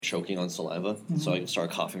choking on saliva, so I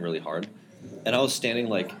started coughing really hard. And I was standing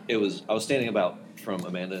about from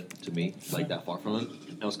Amanda to me, like that far from him.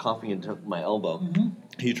 And I was coughing into my elbow. Mm-hmm.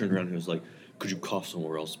 He turned around and he was like, "Could you cough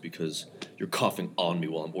somewhere else because you're coughing on me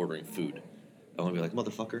while I'm ordering food?" I want to be like,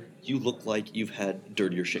 "Motherfucker, you look like you've had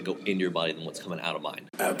dirtier shit go into your body than what's coming out of mine."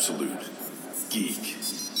 Absolute Geek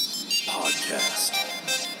Podcast.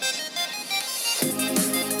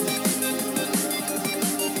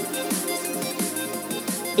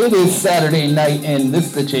 It is Saturday night in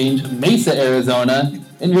This The Change, Mesa, Arizona.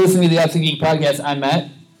 And you're listening to the Absolute Geek Podcast. I'm Matt.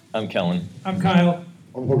 I'm Kellen. I'm Kyle.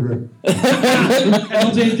 I'm hungry.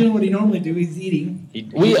 LJ's doing what he normally do. He's eating.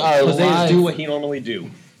 We are Jose live. do what he normally do.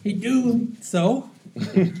 He do so.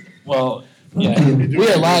 Well, yeah. We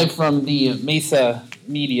are live from the Mesa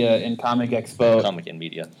Media and Comic Expo. Comic and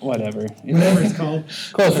media. Whatever. Whatever it's called.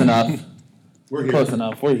 Close enough. We're here. Close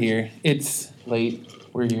enough. We're here. It's late.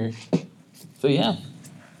 We're here. So, yeah.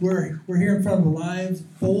 We're here in front of a live,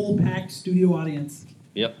 full-packed studio audience.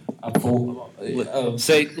 Yep. I'm full.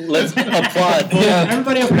 Say, let's applaud. Yeah.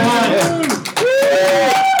 Everybody applaud.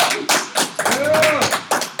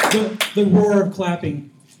 The roar of clapping.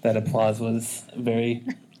 That applause was very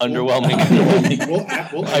Underwhelming.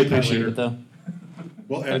 We'll I appreciate it, though.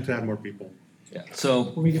 We'll edit to have more people. Yeah. So,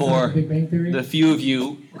 When we get to for the Big Bang Theory. the few of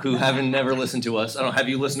you who haven't never listened to us, I don't know, have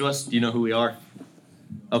you listened to us? Do you know who we are?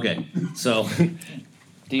 Okay. So,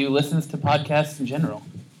 Do you listen to podcasts in general?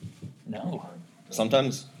 No.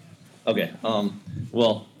 sometimes. Okay.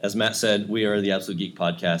 Well, as Matt said, we are the Absolute Geek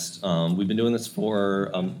Podcast. We've been doing this for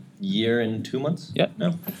a year and 2 months. Yep.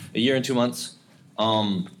 No, a year and 2 months.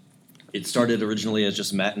 It started originally as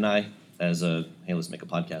just Matt and I, as hey, let's make a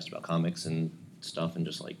podcast about comics and stuff, and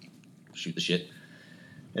just like shoot the shit.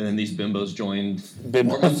 And then these bimbos joined 4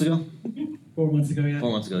 months ago. 4 months ago, yeah.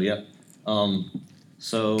 4 months ago, yeah.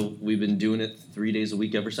 So we've been doing it 3 days a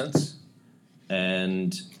week ever since,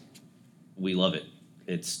 and we love it.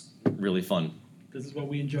 It's really fun. This is what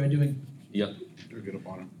we enjoy doing. Yep. We'll get up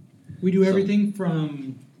on them. We do everything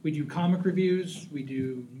from, we do comic reviews, we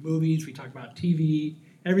do movies, we talk about TV,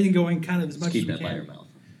 everything going kind of as much Just keep as we that by can. your mouth.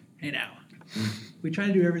 Hey now. We try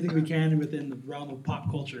to do everything we can within the realm of pop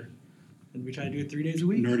culture. And we try to do it 3 days a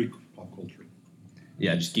week. Nerdy pop culture.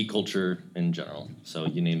 Yeah, just geek culture in general. So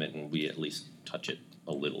you name it, and we at least touch it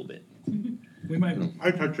a little bit. We might. I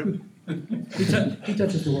touch it. He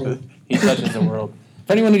touches the world. He touches the world.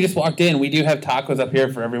 For anyone who just walked in, we do have tacos up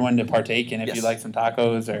here for everyone to partake in if Yes. you'd like some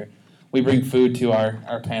tacos, or we bring food to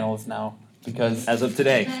our panels now because As of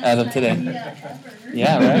today.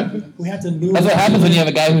 Yeah, right? We have to lure. That's what happens when you have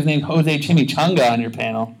a guy who's named Jose Chimichanga on your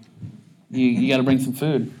panel. You got to bring some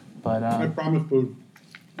food, but I promise food.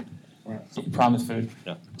 promise food.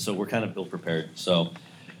 Yeah. So we're kind of ill prepared. So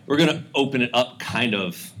we're gonna open it up, kind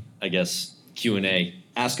of, I guess, Q&A.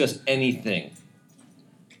 Ask us anything.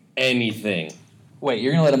 Anything. Wait,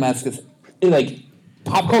 you're gonna let him ask us like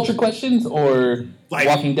pop culture questions or Life.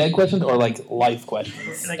 Walking Dead questions or like life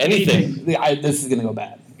questions? Like Anything. This is gonna go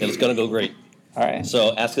bad. And it's gonna go great. All right.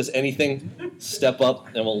 So ask us anything, step up,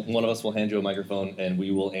 and one of us will hand you a microphone, and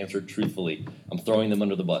we will answer truthfully. I'm throwing them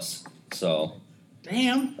under the bus. So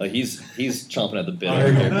Damn. he's chomping at the bit. I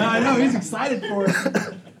heard you. I know, he's excited for it.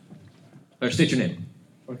 Or state your name.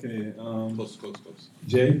 Okay. Close.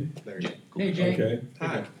 Jay. There you go. Hey, Jay. Okay.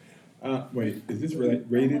 Hi. Wait, is this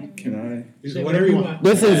rated? Can I? Say whatever you want.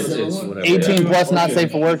 This It's is whatever. 18 plus, not Okay.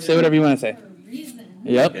 safe for work. Say whatever you want to say.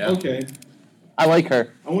 Yep. Yeah. Okay. I like her.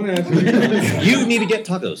 I want to ask. You need to get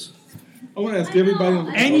tacos. I want to ask everybody.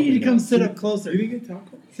 And you need to come sit up closer You didn't get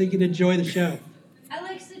taco. so you can enjoy the show. I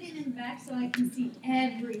like sitting in back so I can see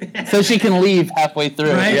everything. So she can leave halfway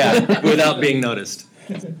through. Right. Yeah, without being noticed.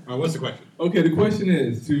 What's the question? Okay, the question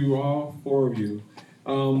is to all four of you: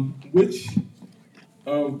 which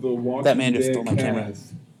of the Walking That man just Dead stole my camera.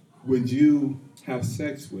 cast would you have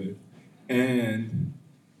sex with? And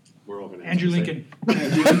We're all gonna Andrew Lincoln.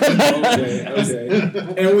 okay.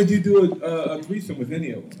 And would you do a threesome with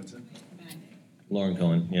any of them? Lauren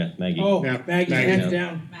Cohen. Yeah, Maggie. Oh, Yeah, Maggie, Maggie, hands yeah.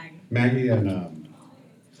 down. Maggie and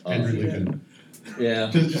Andrew yeah. Lincoln. Yeah.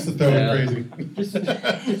 Just to throw Yeah. it crazy. Just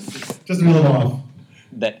to reel them off.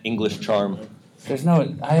 That English charm. There's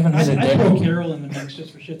no. I haven't heard of I throw Daryl. Carol in the mix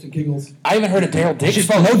just for shits and giggles. I haven't heard of Daryl Dixon. She's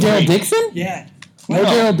No fucking Daryl great. Dixon. Yeah. No No.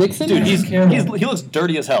 Daryl Dixon. Dude, he looks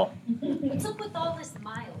dirty as hell. What's up with all this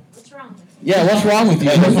mild? What's wrong with you? Yeah. What's wrong with you?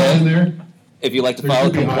 There's in Jose? there. If you'd like to There file a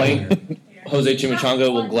should be complaint, eyes Jose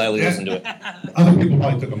Chimichanga will gladly listen to it. Other people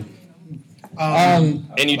probably took them.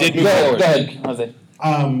 And you did Go move ahead, forward. go ahead, Jose. I,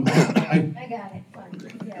 I got it.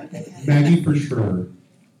 Fine. Yeah. Maggie for sure.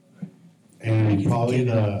 And probably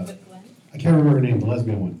the, I can't remember her name, the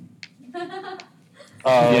lesbian one.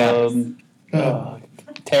 Tara.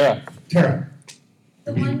 Tara.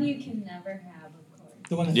 The one you can never have, of course.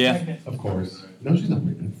 The one that's Yeah. pregnant. Of course. No, she's not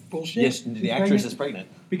pregnant. Bullshit. Yes, She's the actress is pregnant.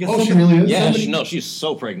 Because Oh, she somebody- really is? Yeah, Somebody- she's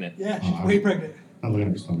so pregnant. Yeah, she's way pregnant. Not looking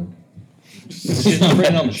at her stomach. She's not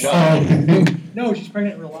pregnant on the show. Oh, No, she's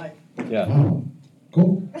pregnant in real life. Yeah. oh,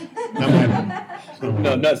 cool. Not mine.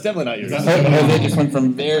 No, it's definitely not yours. Jose just went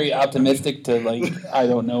from very optimistic to like, I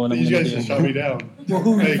don't know what I'm You going guys to just do. shut me down. Well,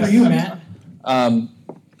 who Thanks. for you, Matt?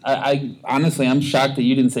 I honestly, I'm shocked that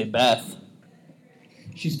you didn't say Beth.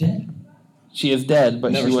 She's dead. She is dead,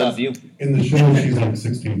 but Never she was. stop you. In the show, she's like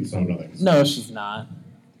 16, so nothing. No, she's not.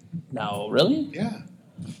 No, really? Yeah.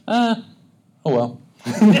 Oh well.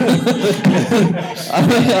 I'm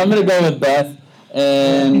gonna go with Beth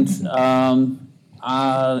and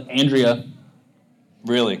Andrea.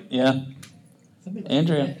 Really? Yeah,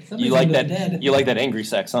 Andrea. You like that? You like that angry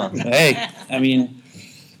sex, huh? Hey, I mean,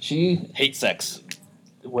 she Hate sex.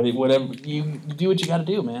 whatever you do what you got to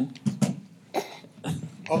do, man.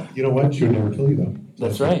 Oh, you know what? She would never kill you, though.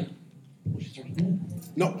 That's right.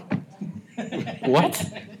 No. What?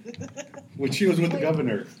 When she was with the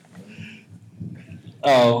governor.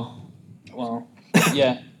 Oh, well,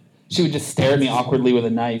 yeah. She would just stare at me awkwardly with a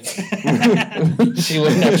knife. She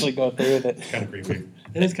wouldn't actually go through with it. Kind of creepy.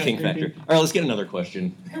 It is kind King of factor. creepy. All right, let's get another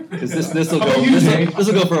question because this will How go. about you, Jay? This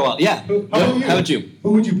will go for a while. Yeah. How about you? How about you?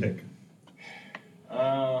 Who would you pick?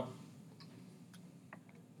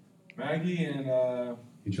 Maggie and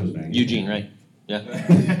You chose Maggie. Eugene, right? Yeah.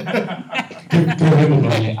 Throw him a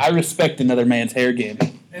bone. I respect another man's hair game.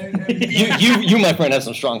 You, my friend, have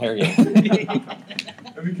some strong hair. Yeah.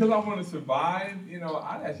 And because I want to survive,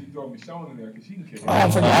 I'd actually throw Michonne in there because she can kick Oh, I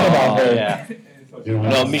forgot about her. Yeah. And so You know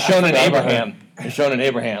No, what? Michonne and Abraham. Michonne and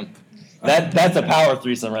Abraham. That's a power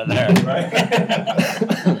threesome right there. right?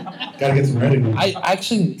 Gotta get some red in. I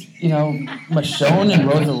actually, Michonne and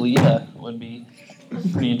Rosalita would be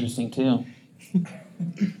pretty interesting too.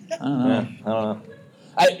 I don't know.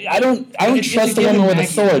 Yeah, I don't know. I don't It's a trust a given, woman with a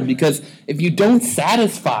Maggie. sword because if you don't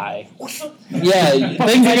satisfy, things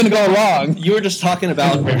are gonna go wrong. You were just talking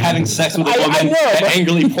about having sex with a I woman know, that but-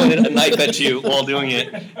 angrily pointed a knife at you while doing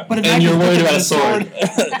it, But if and you're Maggie's worried looking about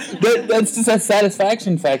at a sword. That's just a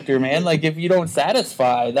satisfaction factor, man. Like if you don't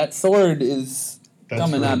satisfy, that sword is That's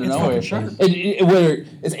coming right. out of It's nowhere. fucking sharp. Where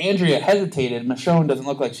as Andrea hesitated, Michonne doesn't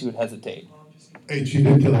look like she would hesitate. Hey, she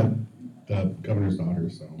did kill the governor's daughter,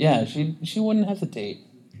 so. Yeah, she wouldn't hesitate.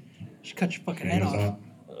 She cut your fucking Can't head off.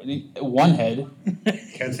 stop. One head.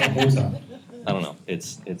 Can't stop, won't stop. I don't know.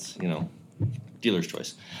 It's dealer's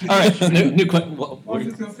choice. All right, new question. I was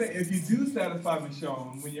just gonna say, if you do satisfy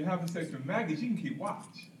Michonne when you're having sex with Maggie, she can keep watch.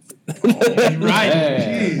 Right.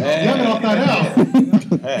 Hey, Jeez, you haven't all thought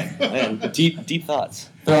out. hey, man, deep thoughts.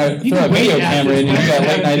 Throw a You can video wait camera in and you got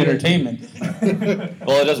late night after- entertainment.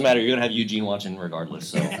 Well, it doesn't matter. You're gonna have Eugene watching regardless.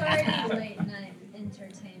 So It's already late night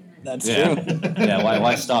entertainment. That's yeah, true. yeah.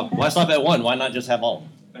 Why stop? Why stop at one? Why not just have all?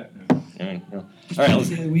 I mean, All right, let's.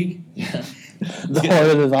 End of the week. Yeah. The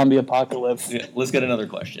horror of the zombie apocalypse. Yeah, let's get another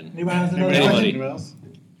question. Anybody has another Anybody? question? Anyone else?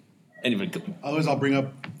 Anybody, Otherwise, I'll bring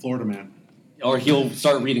up Florida Man. or he'll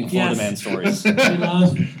start reading Florida Yes. Man stories. He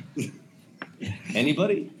loves-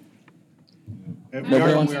 Anybody? We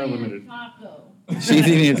are wants- limited. Taco. She's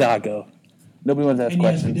eating a taco. Nobody wants to ask And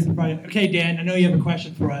yes, we questions. did provide. Okay, Dan, I know you have a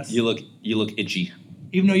question for us. You look itchy.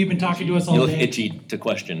 Even though you've been talking to us all You look day. itchy to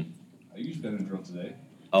question. You've been in drill today.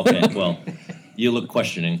 Okay, well, you look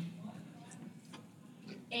questioning.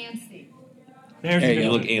 Antsy. There's Hey, a good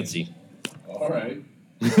You one. look antsy. All right.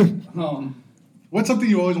 What's something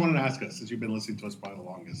you always wanted to ask us since you've been listening to us probably the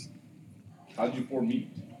longest? How'd you four meet?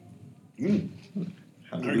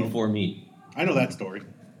 How did we four meet? I know that story.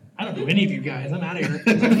 I don't know any of you guys. I'm out of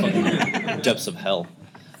here. Depths of hell.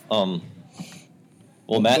 Well,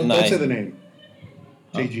 Matt Don't, and don't say I. the name.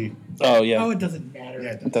 JG. Oh yeah, Oh, it doesn't matter.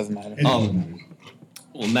 Yeah, it doesn't matter. It doesn't matter.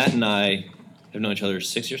 Well, Matt and I have known each other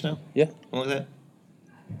 6 years now. Yeah. Something like that.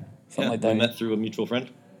 Something Yeah, like We that. met through a mutual friend.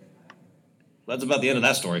 That's about the end of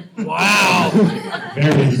that story. Wow.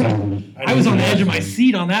 Very exciting. I was on the edge of my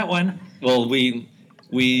seat on that one. Well, we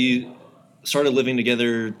started living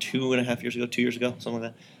together 2.5 years ago, 2 years ago, something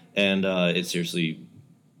like that. And it's seriously,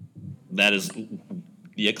 that is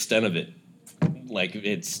the extent of it. Like,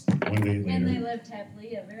 it's One day And they later. lived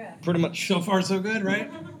happily ever after. pretty much, So far, so good,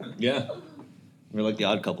 right? yeah. We're like the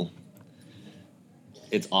odd couple.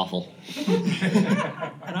 It's awful.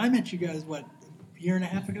 And I met you guys, what, a year and a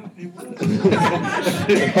half ago? Well,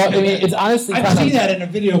 I mean, it's honestly I've kind seen of. that in a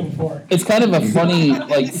video before. It's kind of a funny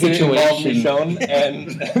like situation. Shown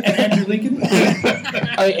and And Andrew Lincoln?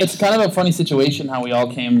 It's kind of a funny situation how we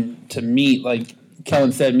all came to meet. Like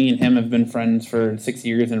Kellen said, me and him have been friends for 6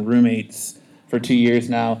 years and roommates for 2 years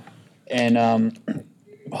now. And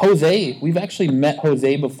Jose, we've actually met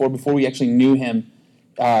Jose before we actually knew him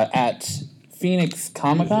at Phoenix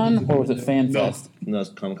Comic-Con, or was it Fan Fest? No, it's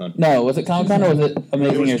Comic-Con. No, was it Comic-Con or was it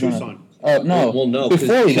Amazing Arizona? Tucson. Oh, no. Well, no,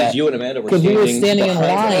 before because that. you and Amanda were Because we were standing in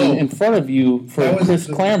behind line in front of you for That was Chris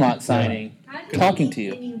the- Claremont signing. How do Talking meet to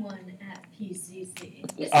you. anyone at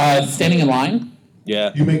PCC? Standing in line?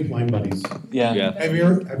 Yeah. You make line buddies. Yeah. Yeah. Have you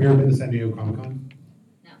ever been to San Diego Comic Con?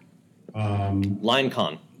 No. Line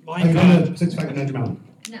Con. Have you been to Six Flags Magic Mountain?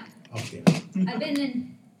 No. Okay. I've been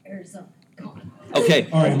in Arizona. Con. Okay.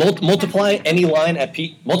 All right. Multiply any line at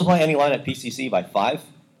PCC by 5,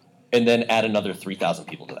 and then add another 3,000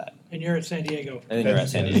 people to that, And you're at San Diego. and then you're at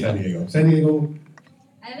San San Diego. Diego. San Diego.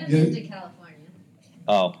 I haven't Yeah. been to California.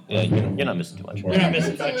 Oh, yeah, you're not missing too much. You're not I've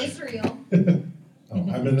missing been to much. Israel.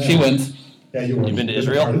 I've been there. She wins. Yeah, you were. You've been to You're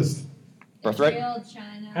Israel? an artist. Birthright? Israel,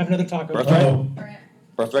 China. Have another taco. Birthright? Oh, Fran-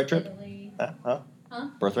 Birthright trip? Italy. Huh? Huh?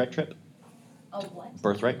 Birthright trip? Oh, what?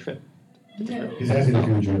 Birthright trip? No. he's asking if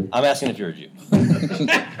you're a Jew. I'm asking if you're a Jew.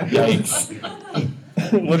 Yikes.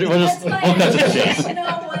 We're just, That's why we'll cut to the I chase. didn't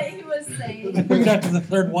know what he was saying. We got to the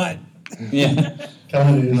third what? Yeah.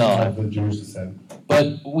 Kellen is No. of the Jewish descent.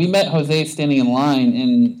 But we met Jose standing in line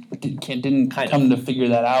and didn't Kind come to figure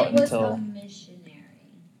that out It was a until. missionary.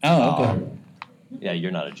 Oh, okay. Yeah,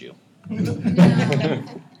 you're not a Jew. No.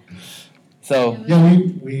 So, Yeah,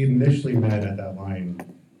 we initially met at that line,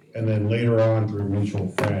 and then later on through a mutual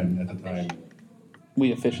friend at the time,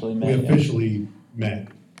 we officially we met. yeah. officially met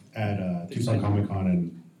at Tucson Comic Con,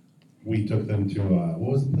 and we took them to what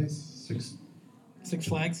was the place? Six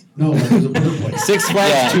Flags. No, it was a burger place. Six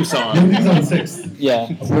Flags Yeah. Tucson. Lindy's on Sixth. Yeah.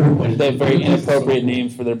 A burger place. They have very Burger place is so inappropriate cool.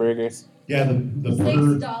 names for their burgers. Yeah, the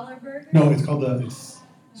burger. $6 burger? No, it's called it's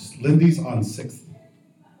Lindy's on Sixth.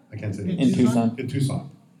 I can't say the In Tucson. In Tucson.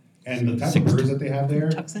 And the type of Sixth. burgers that they have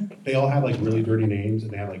there, Tucson? they all have like really dirty names,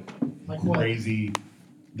 and they have like Like what? crazy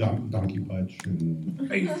donkey punch and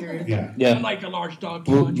Are you serious? yeah, Yeah. I'd like a large dog.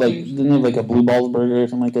 Blue, lunch, like, please. didn't they have like a Blue Balls burger or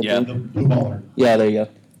something like that? Yeah. too? the blue baller. Yeah, there you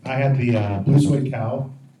go. I had the blue suede cow,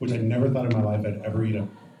 which I never thought in my life I'd ever eat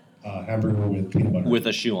a hamburger with peanut butter. With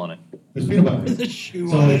a shoe on it. There's peanut butter. With a shoe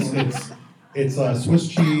So on it's Swiss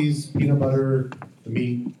cheese, peanut butter, the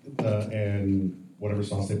meat, and whatever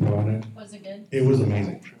sauce they put on it. Was it good? It was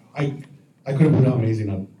amazing. I couldn't put how amazing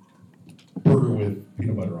a burger with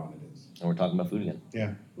peanut butter on it is. And we're talking about food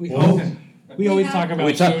again. We always talk about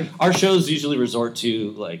We talk, food. our shows usually resort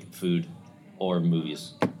to like food or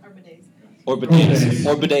movies. Or bidets. Or bidets. Bidets.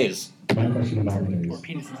 Or bidets. My question about Or bidets.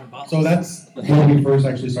 penises and bottles. So that's when we first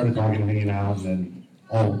actually started talking and hanging out, and then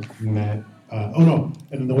all met. And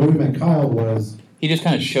then the way we met Kyle was He just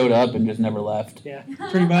kind of showed up and just never left. Yeah,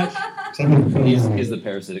 pretty much. somebody put him He's in, the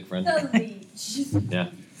parasitic friend. The leech.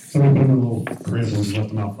 somebody put him in a little crib and just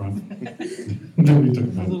left him out front. Then we took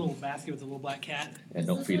him A out. little basket with a little black cat. And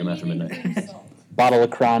don't feed him after midnight. Bottle of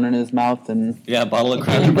Crown in his mouth and Yeah, bottle of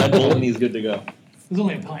Crown Red Bull and he's good to go. It was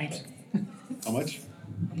only a pint. How much?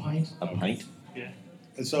 A pint. A pint?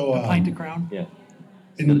 And so A pint of Crown. Good,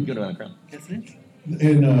 in, good amount of Crown. Yes, it is.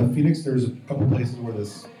 in Phoenix, there's a couple places where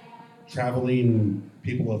this traveling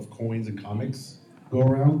people of coins and comics go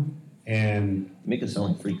around, and Make us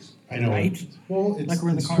selling freaks. I know. Right. Well, it's Like we're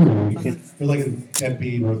in the it's car. true. They're like in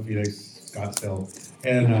Tempe, North Phoenix, Scottsdale,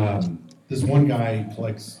 and this one guy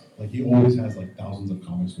collects he always has like thousands of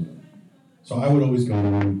comics with him. So I would always go to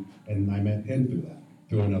him, and I met him through that,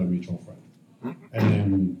 through another mutual friend, and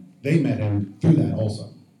then they met him through that also.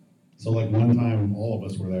 So like one time, all of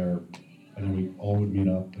us were there, and then we all would meet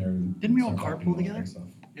up there. And Didn't we all start talking carpool about that together? Stuff.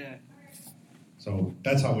 Yeah. So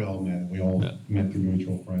that's how we all met. We all Yeah. met through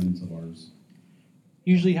mutual friends of ours.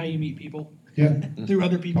 Usually how you meet people. Yeah, Through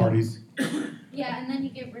other people. parties. Yeah, and then you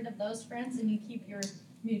get rid of those friends and you keep your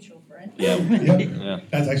mutual friend. Yeah. Yep, Yeah.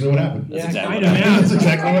 that's actually what happened. That's Yeah, exactly kind what of, happened. yeah. That's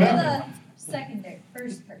exactly what Or happened. the secondary,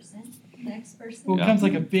 first person, next person. Well, it Yeah. becomes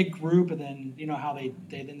like a big group, and then you know how they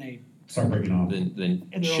Start breaking off. Then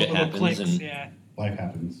and their own shit little happens cliques. and Yeah. Life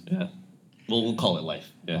happens. we'll call it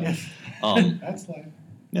life. Yeah. Yes. That's life.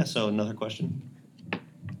 Yeah, so another question.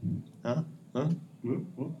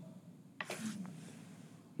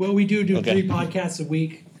 Well, we do Okay. 3 podcasts a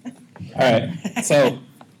week. all right. So,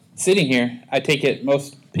 sitting here, I take it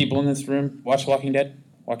most people in this room watch Walking Dead.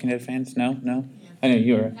 Walking Dead fans? No. I know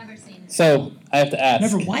you are. Never seen it. So I have to ask.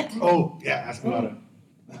 Never what? Oh, yeah, ask about it.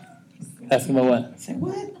 Ask about what? Say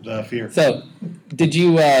what? The fear. So, did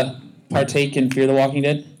you partake in Fear the Walking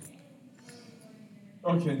Dead?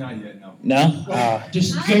 Okay, not yet, no. No.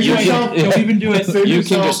 Just I- save You yourself. can- Don't even do it. Save You can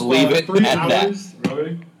yourself, just leave it 3 at that. hours,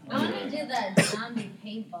 Really? I want to do that zombie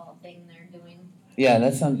paintball thing they're doing. Yeah,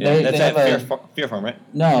 that's on. Yeah, they that's have at a, Fear Farm, right?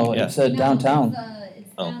 no, Yeah. it's downtown. It's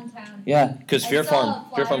Oh. downtown. Yeah. Because I Fear saw a Farm, Fear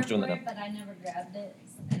flyer Farm's doing for that. it, but I never grabbed it,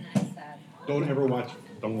 and I sad.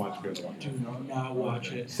 Don't watch Fear the Walking Do not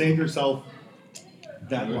watch it. Save yourself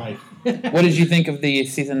that life. What did you think of the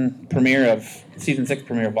season 6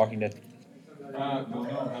 premiere of Walking Dead? No,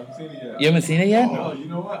 I haven't seen it yet. You haven't seen it yet? No, you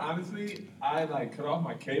know what? Honestly, I cut off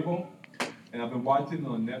my cable, and I've been watching it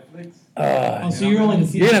on Netflix. Oh, so you're only in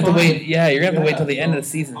You're gonna have to 5? wait. Yeah, you're gonna have to wait till the Yeah, end so of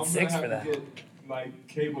season I'm 6 gonna for have that. to get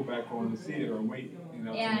cable back on to see it, or wait,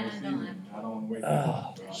 till Yeah, next I don't season. I don't want to wait.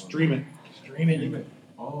 Oh. Stream it. Stream it. Stream it.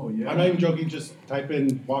 Oh yeah. I'm not even joking. Just type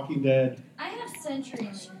in Walking Dead. I have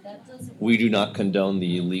CenturyLink. That doesn't. We do not condone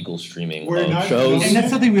the illegal streaming We're of not shows. condoning- And that's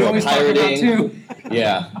something we or always talk about pirating. too.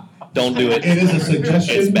 Yeah, don't do it. It is a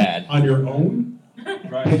suggestion It's bad. on your own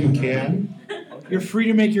Right. that you can. You're free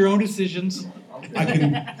to make your own decisions. I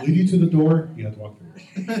can lead you to the door. You have to walk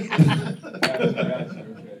through it. Gotcha,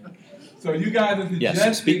 okay. So you guys are Yes,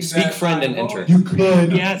 suggesting speak that friend and I enter. vote- You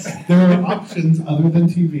could. Yes. There are options other than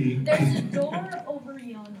TV. There's a door over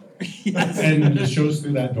yonder. Yes. And it shows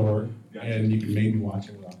through that door, and you can maybe watch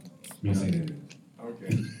it without me saying anything.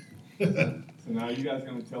 Okay. So now you guys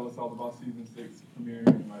gonna tell us all about season 6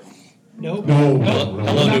 premiering? Nope. No. Hello, no. hello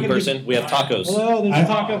not new gonna person. We have tacos. Hello, there's a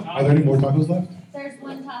taco. Are there any more tacos left? There's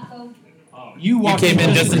one taco. You You walked came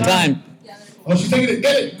in just in time. Yeah, there's Oh, she's taking it.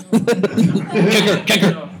 Get it. Kick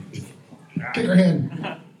her. Kick her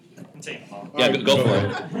hand. Yeah, go for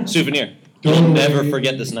it. Souvenir. Don't You'll worry. never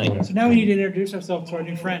forget this night. So now we need to introduce ourselves to our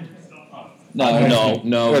new friend.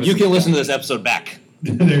 No. You can listen to this episode back.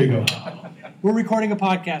 There you go. We're recording a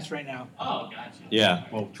podcast right now. Yeah.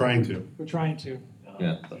 Well, trying to. We're trying to.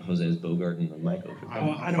 Yeah. Jose's Bogart and the mic over.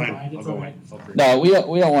 I don't mind. It's all right. No, we don't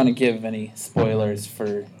want to give any spoilers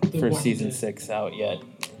for Walking season Dead. 6 out yet.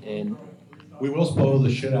 And We will spoil the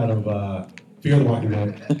shit out of Fear the Walking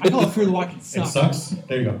Dead. I call it Fear the Walking It Sucks. sucks.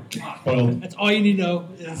 There you go. Spoiled. That's all you need to know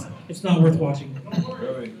is it's not worth watching.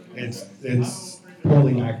 Really? It's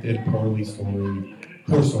poorly acted,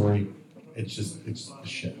 poor story. It's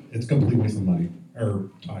shit. It's a complete waste of money or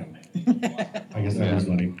time. I guess that is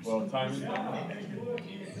money. Well, time is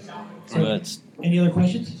So that's Any other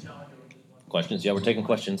questions? questions. Yeah, we're taking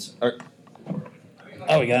questions.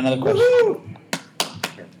 oh, we got another question.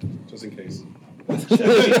 Just in case.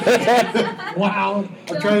 Wow.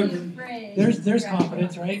 Don't trying- be afraid. There's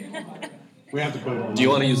confidence, right? We have to put it on. Do you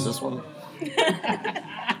want to use this one?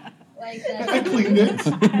 Like I that. cleaned it.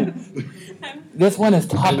 This one is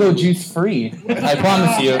taco juice free. I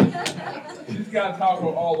promise you. She's got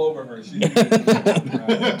taco all over her.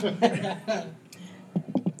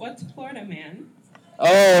 What's Florida Man?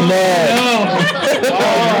 Oh no!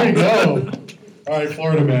 Oh, there you go. All right,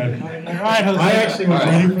 Florida man. All right, Jose. I actually was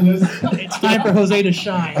waiting for this. It's time for Jose to I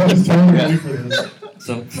shine. was totally waiting for this.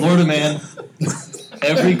 So, Florida man.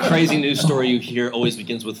 Every crazy news story you hear always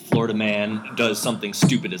begins with Florida man does something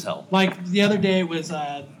stupid as hell. Like the other day, it was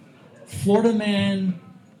Florida man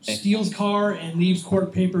steals car and leaves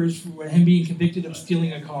court papers for him being convicted of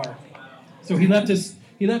stealing a car. So he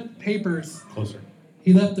left papers. Closer.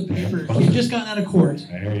 He left the papers. He'd just gotten out of court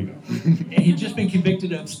There you go. and he'd just been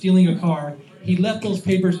convicted of stealing a car. He left those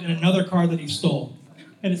papers in another car that he stole,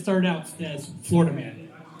 and it started out as Florida man.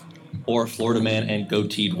 Or Florida man and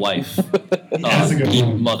goateed wife. That's a good Eat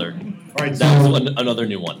one. mother. All right, That's so another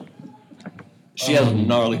new one. She has a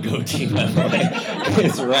gnarly goatee, by the way.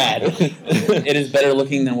 It's rad. It is better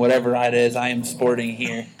looking than whatever it is I am sporting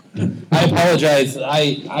here. I apologize.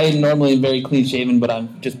 I normally am very clean shaven, but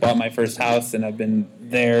I've just bought my first house and I've been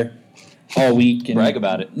there all week. And Brag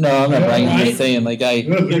about it. No, I'm not bragging. I'm Right? just saying, like I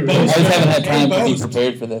Boast. just haven't had time to be Boast.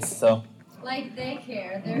 prepared for this. So Like they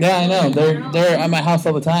care. They're yeah, I know they're at my house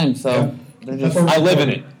all the time. So Yeah. they're That's just what I live in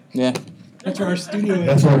it. yeah. That's where our studio is.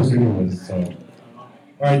 that's where our studio is. So, all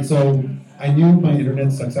right. So I knew my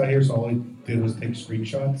internet sucks out here, so all I did was take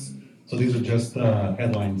screenshots. So these are just the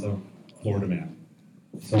headlines of Florida man.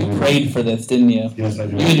 So You prayed for this, didn't you? Yes, I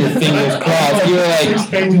do. You had your fingers crossed. You were Six like,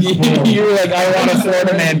 pages full. you were like, I want a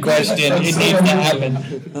Florida man question. It needs to happen.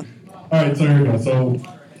 All right, so here we go. So,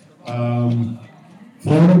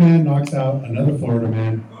 Florida man knocks out another Florida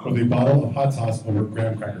man with a bottle of hot sauce over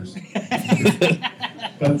graham crackers.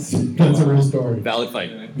 That's a real story. Valid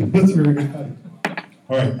fight. That's a very good fight.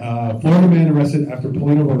 All right, Florida man arrested after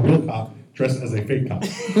pulling over a real cop dressed as a fake cop.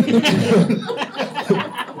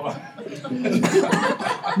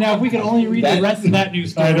 Now, if we could only read the rest of that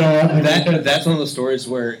news story. I know. That's one of those stories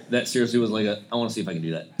where that seriously was like I want to see if I can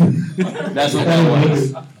do that. That's what that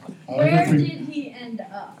was. Where did he end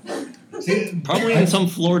up? Probably in some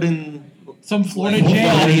Floridian Some Florida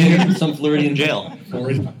jail. some Floridian jail.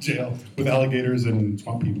 Florida jail with alligators and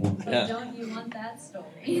swamp people. Yeah. Don't you want that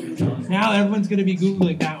story? Now everyone's going to be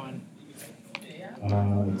Googling that one.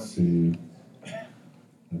 Let's see.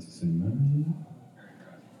 That's the same man.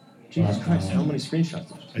 Jesus Christ, how many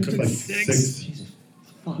screenshots? I took like six. Jesus.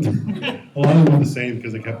 A lot of them were the same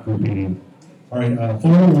because they kept repeating. All right,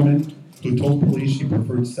 Florida woman who told police she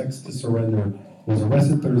preferred sex to surrender was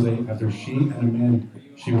arrested Thursday after she and a man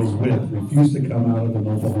she was with refused to come out of the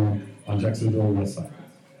mobile home on Jacksonville West Side.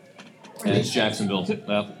 And it's Jacksonville.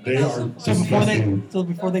 Yeah. They are So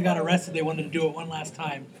before they got arrested, they wanted to do it one last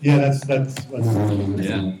time. Yeah, that's Yeah.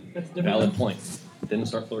 That's different. Valid point. Didn't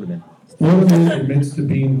start Florida man. Florida man admits to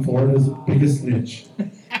being Florida's biggest snitch.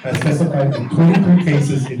 Has testified in 23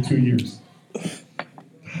 cases in 2 years.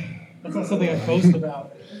 That's not something I boast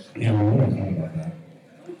about. Yeah, well, what I thought about that.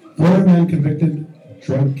 Florida man convicted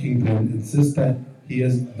drug kingpin insists that he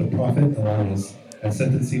is the prophet Elias at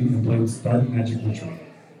sentencing and blames dark magic ritual.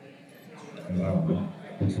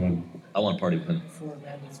 Which one? I want to party with him. Florida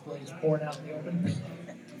man displays porn out in the open.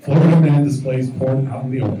 Florida man displays porn out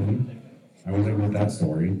in the open. I was with that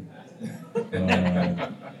story.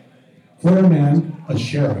 Florida man, a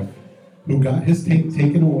sheriff, who got his tape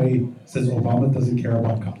taken away, says Obama doesn't care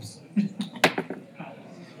about cops.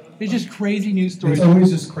 It's just crazy news stories. It's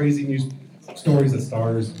always just crazy news stories that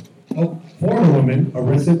stars. Oh, Florida woman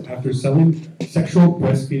arrested after selling sexual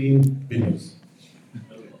breastfeeding videos.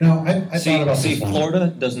 Now, I thought about See, this one. Florida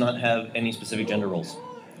does not have any specific gender roles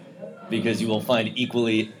because you will find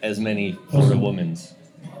equally as many Florida women's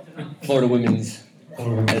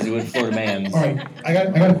as you would Florida man's. All right, I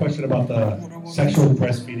got a question about the sexual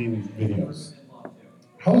breastfeeding videos.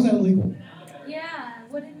 How is that illegal? Yeah,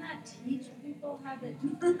 wouldn't that teach people how to?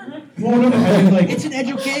 Well, no, I mean, like, It's an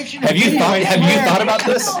education. Have you thought about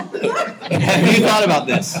this? Have you thought about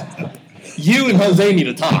this? You and Jose need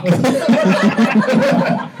to talk.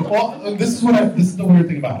 well, this is the weird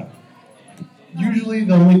thing about it. Usually,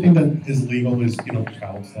 the only thing that is legal is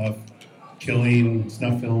child stuff, killing,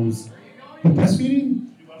 snuff films. But breastfeeding,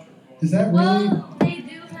 is that really? Well, they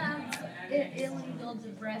do have it illegal to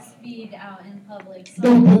breastfeed out in public.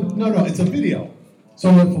 So No, it's a video. So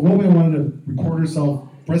if a woman wanted to record herself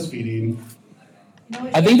breastfeeding,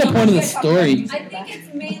 I think the point of the story. I think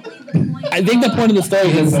it's mainly the point. I think the point of the story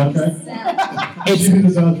is soundtrack. it's She did the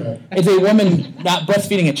soundtrack. it's a woman not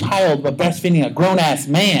breastfeeding a child, but breastfeeding a grown ass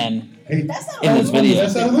man Hey, in this video.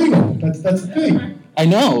 that's not illegal. That's the thing. I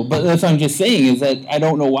know, but that's what I'm just saying is that I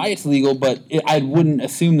don't know why it's legal, but I wouldn't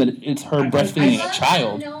assume that it's her breastfeeding a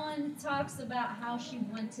child. No one talks about how she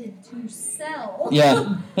wanted to sell.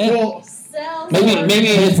 Yeah. Well, Sell. Maybe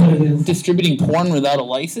That's what it is. it's distributing porn without a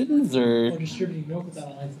license, Or or distributing milk without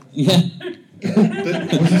a license. yeah. You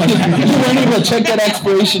weren't able to check that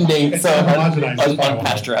expiration date, It's so homogenized. That's why I want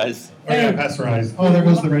it. Unpasteurized. Oh yeah, pasteurized. Oh, there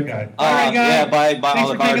goes the red guy. All right, guys. Yeah, bye. Thanks for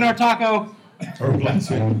Olive taking our Garden. taco. Or bless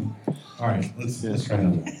him. All right, let's try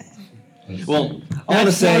another one. Let's Well, see. I want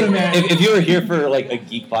to say, Florida man. if you were here for like a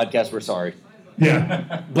geek podcast, we're sorry.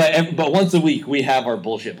 Yeah. But once a week we have our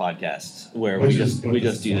bullshit podcasts where we Which just is- we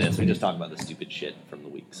just do this. We just talk about the stupid shit from the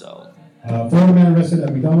week. So Florida man arrested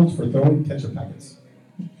at McDonald's for throwing ketchup packets.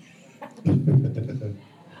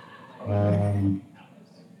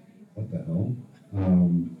 What the hell?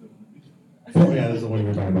 Yeah, this is the one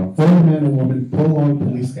we're talking about. Florida man and woman prolonged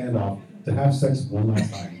police standoff to have sex one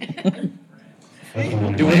last time. That's the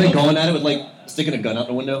one. were they going at it with like sticking a gun out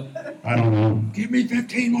the window? I don't know. Give me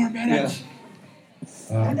 15 more minutes.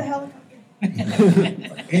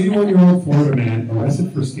 81-year-old Florida man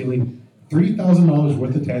arrested for stealing $3,000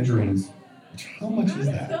 worth of tangerines. How much is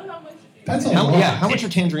that? That's a lot. How much are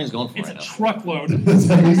tangerines going for It's a right now? truckload.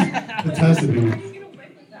 It has to be.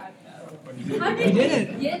 How He did did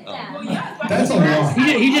you it. get that? That's a lot.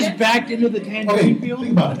 He just backed into the Okay, tangerine think field.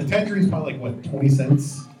 about it. A tangerine's probably like, what, 20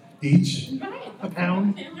 cents each? A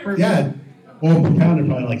pound. Per Yeah. Well, per pound, they're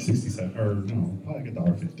probably like 60 cents. Or, no, probably like They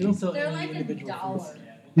 $1.50. don't sell They're any like individual fruits. $1.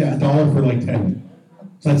 Yeah, $1 for like 10.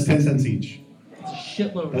 So that's 10 cents each. It's a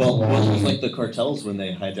shitload. Well, wasn't it like the cartels when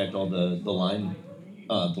they hijacked all the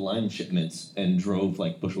lime shipments and drove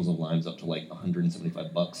like bushels of limes up to like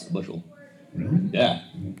 $175 a bushel? Really? Yeah,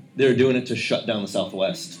 they were doing it to shut down the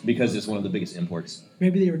Southwest because it's one of the biggest imports.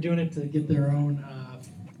 Maybe they were doing it to get their own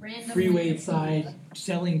Randomly. freeway side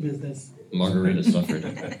selling business. Margarita suffered.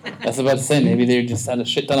 That's about to say. Maybe they just had a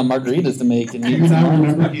shit ton of margaritas to make, and Do you now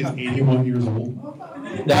remember he is 81 years old?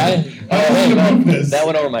 that That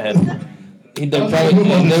went over my head. they were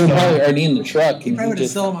probably already in the truck, He and probably he would have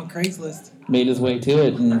just sold them on Craigslist. made his way to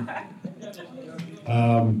it. And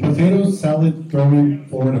Potato salad throwing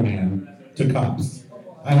Florida man to cops.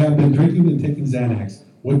 I have been drinking and taking Xanax.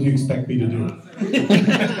 What do you expect me to do? Let's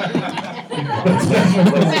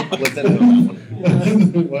end it on that one.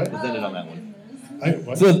 What? Let's end it on that one.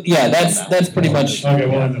 What? So yeah, that's pretty much Okay,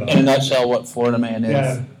 we'll end it in a on. nutshell what Florida Man is.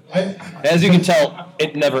 Yeah. As you can tell,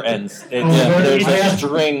 it never ends. Yeah. There's I a have-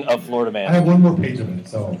 string of Florida I Man. have one more page of it,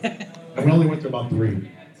 so and we only went through about 3.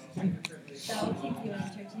 That will keep you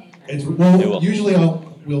entertained. It's It well, will. usually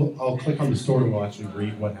I'll click on the story and we'll actually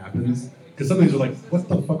read what happens because some of these are like, what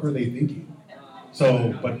the fuck are they thinking?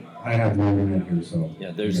 So, but I have one in here, so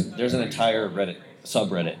Yeah, there's an entire Reddit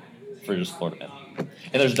subreddit for just Florida Man.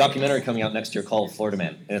 And there's a documentary coming out next year called Florida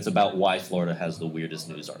Man, and it's about why Florida has the weirdest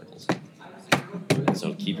news articles.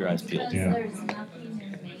 So keep your eyes peeled. Because Yeah. there's nothing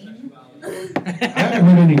in Maine. I haven't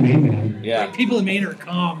heard any Maine man. Yeah, People in Maine are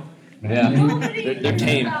calm. yeah. Nobody They're cares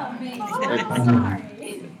tame. about Maine. I'm sorry.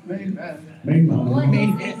 Maine What man. is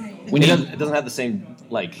Maine. in Maine? It doesn't have the same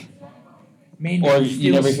like Maine Or steals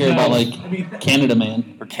you never hear about snow. like I mean, Canada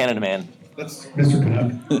Man. or Canada Man. That's Mr.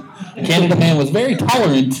 Canuck. Canada Man was very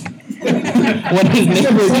tolerant when his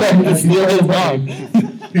neighbor tried to steal his dog.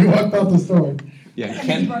 He walked out the store. Yeah,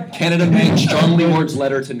 Canada Man strongly words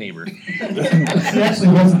letter to neighbor. He actually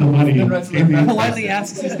wasn't the money. politely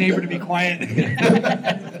asks his neighbor to be quiet.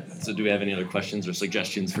 So do we have any other questions or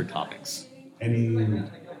suggestions for topics?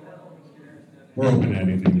 We're open to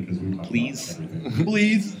anything because we talk Please. about everything.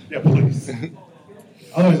 Please. Yeah, please.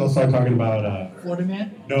 Otherwise, I'll start talking about Florida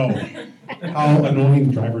Man? how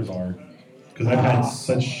annoying drivers are. Because I've had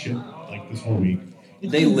such shit like this whole week.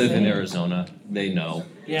 They live in Arizona. They know. Where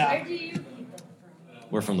Yeah. do you keep them from?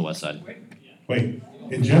 We're from the west side. Wait,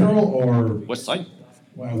 in general or West side?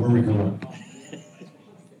 where we grew up?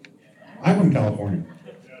 I'm from California.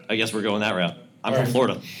 I guess we're going that route. I'm from Alright.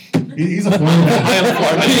 Florida. He's a Florida man. I am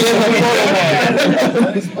Florida.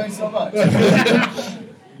 That explains so much.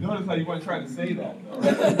 Notice how you weren't trying to say that.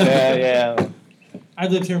 Yeah.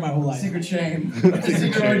 I've lived here my whole life. Secret shame.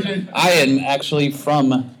 Secret origin. I am actually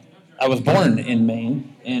I was born in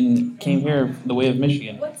Maine and came here the way of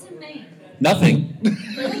Michigan. What's in Maine? Nothing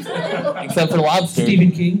except for lobster.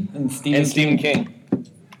 Stephen King. And Stephen. And Stephen King.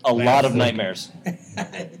 A lot of nightmares.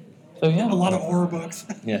 So yeah, A lot of horror books.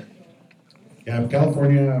 Yeah. Yeah,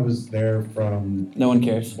 California, I was there from no one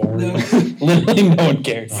cares. born. No. Literally, no one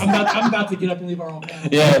cares. I'm about to get up and leave our own panel.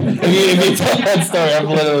 Yeah, if you tell that story, I'm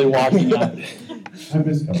literally walking out. I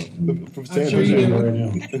miss California. I'm sure you do. Right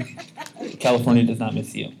now. California does not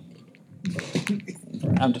miss you.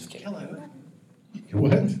 I'm just kidding.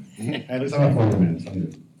 What? At least I'm a Florida man, so I'm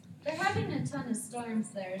good. They're having a ton of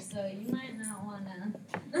storms there, so you might not want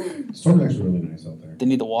to. Storm's actually really nice out there. They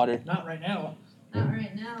need the water. Not right now. Not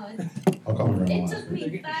right now. I'll call my grandma It last took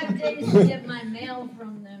week. me 5 days to get my mail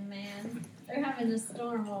from them, man. They're having a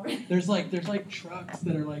storm already. There's like trucks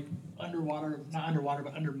that are like underwater, not underwater,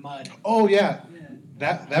 but under mud. Oh yeah,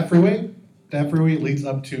 that freeway leads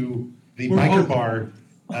up to the Where biker Ho-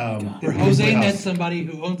 bar. Where Jose met somebody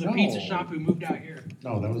who owns a No. pizza shop who moved out here.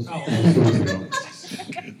 No, that was. Oh. That was 2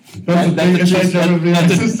 weeks ago.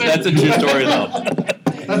 That's a true story though.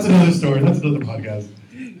 That's another story. That's another podcast.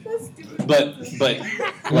 But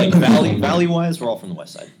like valley wise, we're all from the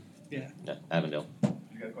west side. Yeah. Yeah, Avondale.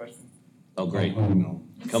 You got a question? Oh great. Oh no.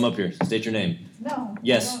 Come up here. State your name. No.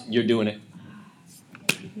 Yes, you're doing it.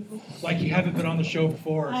 Like you haven't been on the show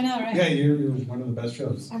before. I know, right? Yeah, you're one of the best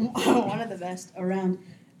shows. I'm one of the best around.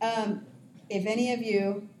 If any of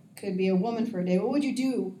you could be a woman for a day, what would you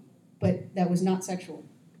do, but that was not sexual?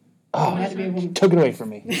 Oh, You had to be a woman. took it away from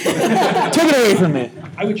me. Took it away from me.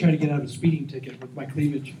 I would try to get out of a speeding ticket with my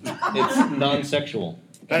cleavage. It's non-sexual.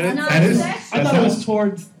 That is. Not That is. sexual. I thought it was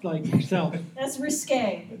towards like yourself. That's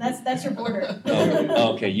risque. That's your border.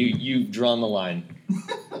 Oh, okay, you've drawn the line.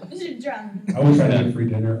 You should drown. I would try to get free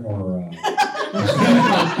dinner or. No,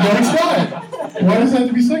 it's not. Why does it have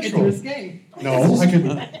to be It's sexual? risque. No, I could.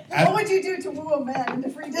 What would you do to woo a man into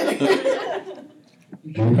free dinner?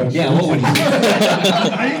 Yeah, what would you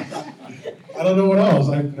I don't know what else.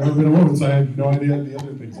 I've never been a woman, so I have no idea the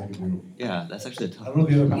other things I could do. Yeah, that's actually a I tough. don't know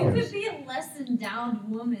the other You powers. could be a less endowed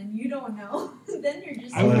woman. You don't know. Then you're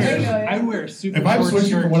just. I would There you wear, go. I would wear a super If I'm short switching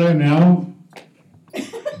shirt. from what I am now,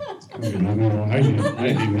 no, I need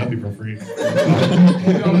nothing for free.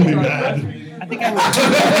 That would be bad. I think I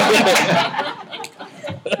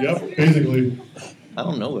would. Yep, basically. I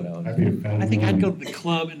don't know what I would. I'd be a fan. I think I'd go to the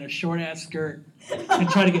club in a short ass skirt and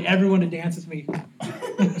try to get everyone to dance with me.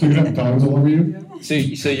 So you have tongues all over you? So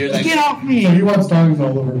you're that. Get off me! So you want tongues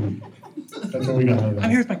all over me? That's what we got. I'm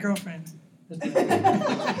here with my girlfriend.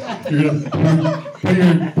 You're gonna put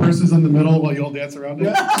your purses in the middle while you all dance around it?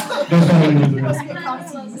 That's not what you do. Then I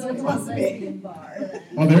will go to a lesbian bar.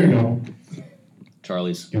 Oh, there you go.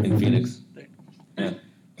 Charlie's in Phoenix. Yeah.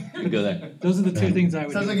 You go there. Those are the two things I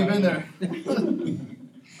would Sounds do. like you've been there.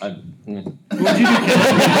 Mm. What'd you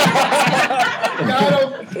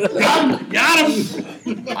Got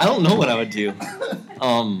him. I don't know what I would do.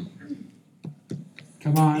 Come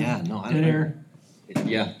on. Yeah, no, I Dead don't. air.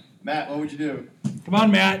 Yeah. Matt, what would you do? Come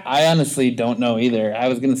on, Matt. I honestly don't know either. I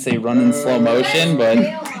was gonna say run in slow motion, but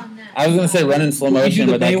I was gonna say run in slow Would you motion,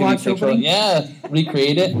 do but the that could be Baywatch sexual. opening? Yeah,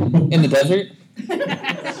 recreate it in the desert.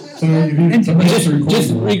 So if you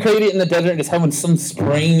Just recreate it in the desert and just having some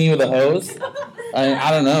spraying me with a hose.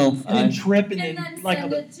 I don't know. And then trip and And then then like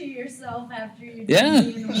send it to yourself after you Yeah,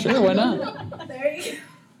 do sure, why not? There you go.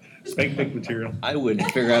 Spank bank material. I would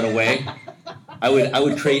figure out a way. I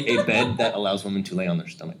would create a bed that allows women to lay on their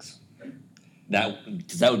stomachs. That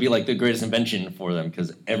would be like the greatest invention for them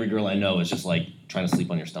because every girl I know is just like trying to sleep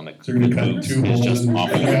on your stomach. So you're gonna With cut boobs. two It's holes just in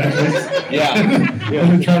awful. the mattress? Yeah.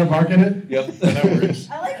 And try to bark in it? Yep. That works.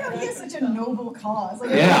 I like how he has such a noble cause.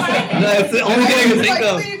 Like, Yeah. That's the only thing I can think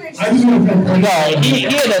of. I just want to feel No, he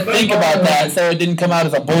had to think about that so it didn't come out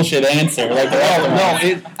as a bullshit answer like the other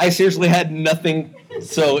ones. I seriously had nothing.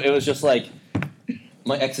 So it was just like,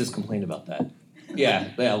 my exes complained about that. Yeah,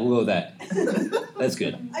 we'll go with that. That's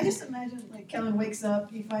good. I just imagine like Kellen wakes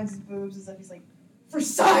up, he finds his boobs and stuff. He's like, for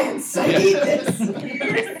science, I need this.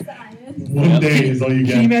 One day is all you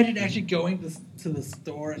Can you get. imagine actually going to the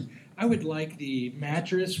store? And I would like the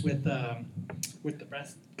mattress with the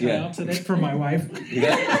breast cutouts in it for my wife. You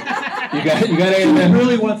got She any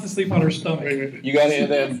really wants to sleep on her stomach. You got any of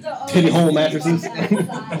them titty hole mattresses?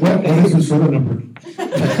 What is the shoulder number?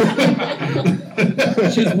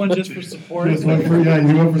 She has one just for support. Just one for, yeah,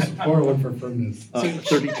 you one for support, one for firmness.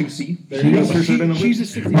 32C. There you go. She's a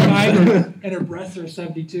 65 and her breasts are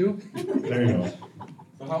 72. There you go.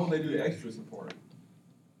 So how will they do the extra support?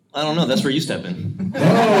 I don't know. That's where you step in.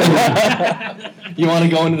 Oh. You want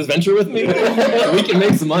to go into this venture with me? We can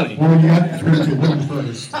make some money. Or you have to turn to one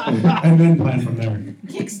first, and then plan from there.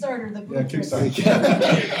 Kickstarter the boob Yeah, trick. Kickstarter.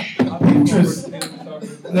 Pinterest.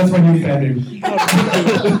 That's my new fan name.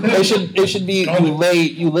 It should be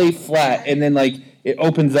you lay flat and then like it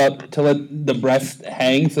opens up to let the breast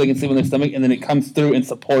hang so they can sleep on their stomach and then it comes through and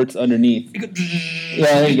supports underneath.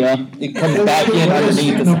 Yeah, there you go. It comes back in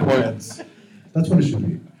underneath the support. That's what it should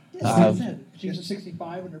be. She's a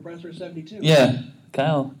 65 and her breasts are 72. Yeah,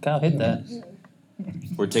 Kyle hit that.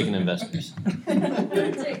 We're taking investors.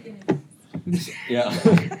 Yeah.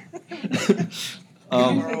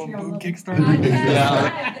 Our own boob Kickstarter.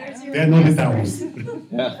 Yeah, look at that one.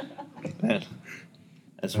 Yeah. Man.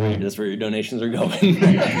 That's where your donations are going.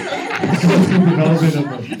 Development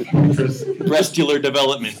of the Pinterest. Breastular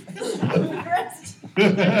development.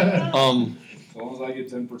 As long as I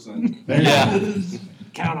get 10%. Yeah.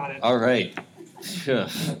 Count on it. All right. Phew.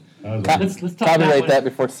 Let's talk Copyright that that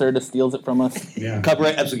before Serta steals it from us. Yeah.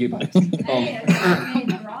 Copyright absolutely podcast. Hey,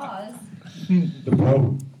 made bras. The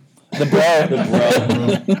bro. The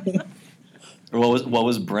bro. Or what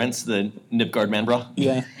was Brent's the Nip Guard man bra?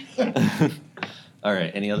 Yeah. All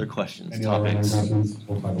right. Any other questions? Any other Topics? questions?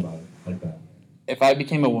 We'll talk about it like that. If I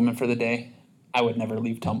became a woman for the day, I would never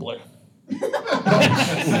leave Tumblr. Mic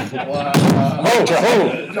drop.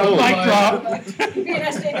 You'd be an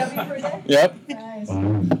SJW for a day? Yep. Nice.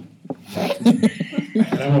 And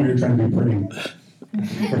I'm over here trying to be pretty.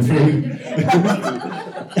 For food.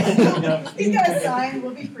 He's got a sign,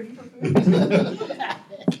 we'll be pretty for food.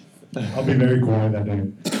 I'll be very quiet that day.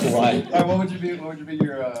 Why? All right, what would you be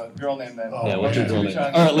your girl name then? Oh, Yeah, what's your girl name?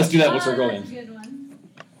 Sean. All right, let's do that. What's her girl That's a name? good one.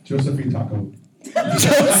 Josephine Taco.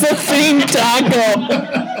 Josephine Taco.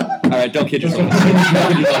 All right, don't kid yourself.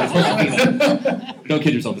 Don't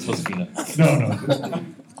kid yourself. It's Josefina.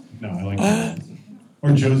 No, I like that.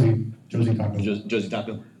 Or Josie. Josie Taco. Josie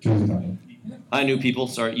Taco. Josie Taco. Hi, new people.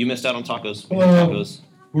 Sorry, you missed out on tacos. We Hello. have tacos.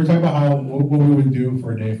 We're talking about what we would do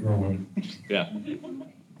for a day for a woman. Yeah.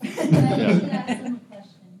 Yeah,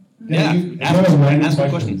 Yeah. you- it's not a random Ask me question.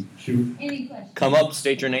 questions. Shoot. Any question? Come up,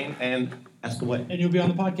 state your name, and ask away. And you'll be on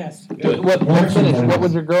the podcast. Do it. What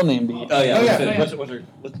would your girl name be? Oh yeah. Oh, yeah. Let's finish.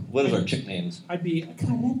 What is our chick names? I'd be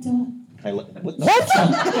What?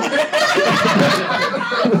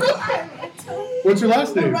 What's your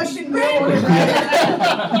last A name? Russian mail.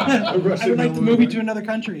 I would like to move you to another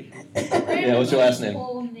country. Yeah. What's your last name?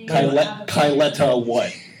 Full name. Kyleta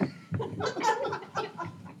what?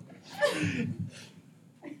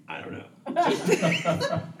 I don't know.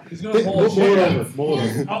 He's gonna hold Mull it shit. over. Mull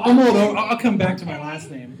it over. I'm old. I'll come back to my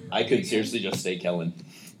last name. I could seriously just say Kellen.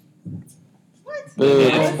 Boo.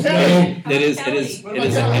 It is Kelly. Oh,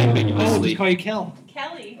 I'll ambiguously. just call you Kel.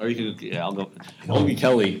 Kelly. Or you could, yeah, I'll be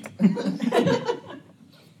Kelly.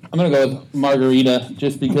 I'm gonna go with margarita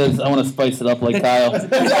just because I want to spice it up like Kyle. I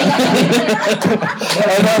want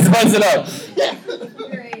to spice it up.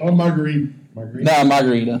 Oh, Marguerite. No,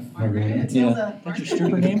 margarita. Margarita. Yeah. That's your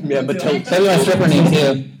stripper name? Yeah, but that'd be my stripper name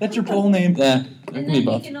too. That's your pole name. Yeah, it And can then be you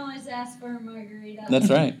both. can always ask for a margarita. That's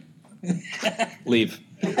right. Leave.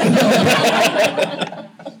 He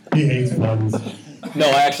hates puns. No,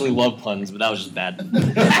 I actually love puns, but that was just bad.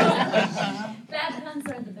 Bad puns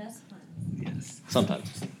are the best puns. Yes.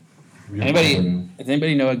 Sometimes. Anybody? Does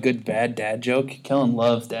anybody know a good bad dad joke? Kellen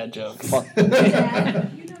loves dad jokes.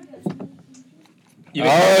 Dad, you know You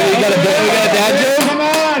got a dad joke? Come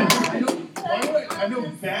on! I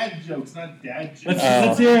know bad jokes, not dad jokes.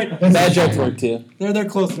 Let's hear it. Bad jokes work too. They're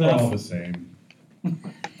close They're all enough. the same.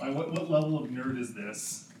 What level of nerd is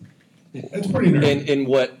this? It's pretty nerdy. In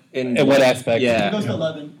what aspect? It Yeah. goes to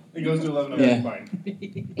 11. It goes to 11. Yeah. Okay,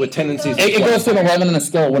 fine. What tendencies? It goes to an 11 on a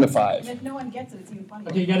scale of 1 to 5. If no one gets it, it's even funnier.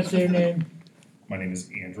 Okay, you gotta say your name. My name is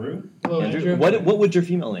Andrew. Hello, Andrew. What would your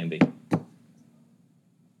female name be?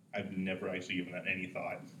 I've never actually given that any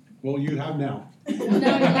thought. Well, you have now. Now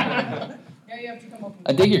you have to come up with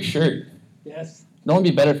I dig your shirt. Yes. No one would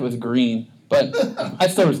be better if it was green, but I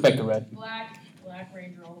still respect the red. Black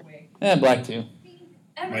Ranger all the way. Yeah, black too.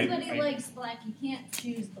 Everybody likes black. You can't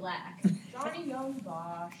choose black. Johnny Young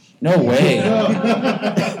Bosch. No way.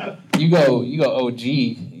 You go OG.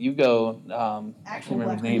 You go I can't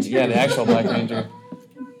remember his name. Yeah, the actual Black Ranger.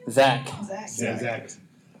 Zach. Yeah, Zach.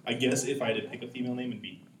 I guess if I had to pick a female name, it'd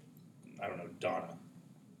be, I don't know, Donna.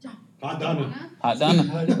 Hot Donna. Hot Donna.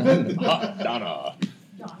 Hot Donna.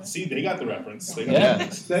 See, they got the reference. They got Yeah. the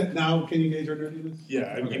reference. Now, can you gauge our nerdiness?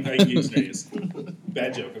 Yeah, I can use nerdiness.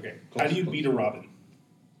 Bad joke, okay. How do you beat a Robin?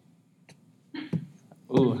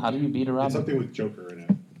 Ooh, how do you beat a It's Robin? something with Joker in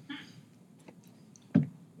it.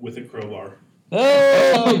 With a crowbar.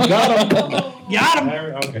 Oh, got him. Got him.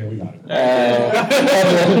 Okay, we got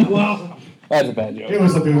it. Wow. That's a bad joke. It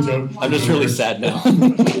was a good joke. I'm just really sad now.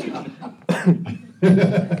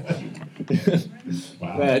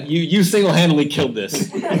 Wow. Man, you single-handedly killed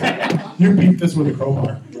this. You beat this with a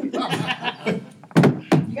crowbar. You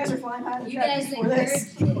guys are flying high in the You kite guys before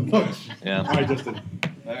this. Yeah. I just did.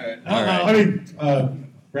 Alright. All right. I mean,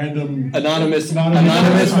 random. Anonymous,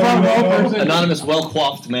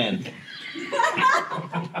 well-coiffed man.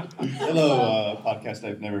 Hello, podcast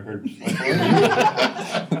I've never heard before.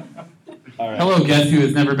 Alright. Hello, guest who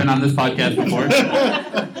has never been on this podcast before.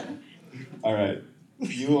 Alright.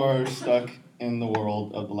 You are stuck in the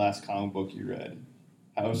world of the last comic book you read.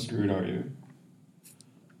 How screwed are you?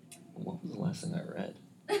 What was the last thing I read?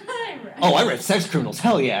 I I read Sex Criminals.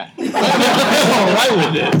 Hell yeah. I'm all right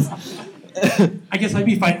with this. I guess I'd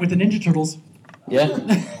be fighting with the Ninja Turtles. Yeah.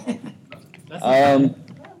 And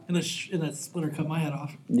the splitter cut my head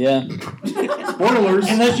off. Yeah. Spoilers.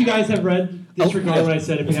 Unless you guys have read, disregard what I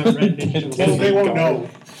said if you haven't read Ninja Turtles. Well, they won't know.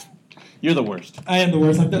 You're the worst. I am the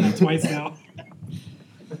worst. I've done that twice now.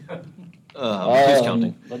 Who's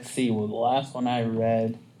counting? Let's see. Well, the last one I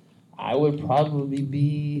read, I would probably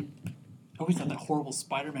be I always thought that horrible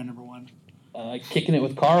Spider-Man #1. Kicking It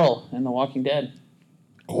with Carl in The Walking Dead.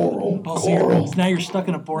 Coral. Oh, so now you're stuck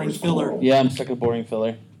in a boring filler. Yeah, I'm stuck in a boring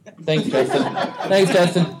filler. Thanks, Justin. Thanks,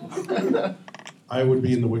 Justin. I would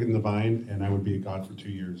be in The Wicked and the Vine, and I would be a god for 2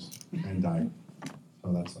 years and die.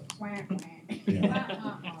 So that sucks. Yeah.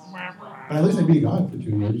 But at least I'd be a god for 2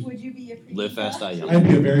 years. Would you be a priest? Live fast, die young. I'd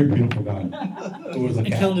be a very beautiful god. It was a And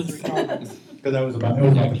cat. Kellen is retarded. Because it was about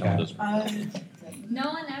the cat. No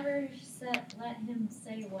one ever let him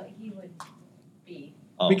say what he would be.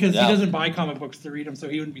 Oh, Because yeah. he doesn't buy comic books to read them, so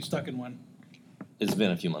he wouldn't be stuck in one. It's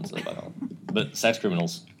been a few months since I bought one. But Sex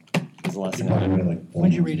Criminals is the last You thing I probably read. read it like 4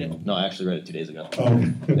 When'd you months read ago. No, I actually read it 2 days ago. Oh,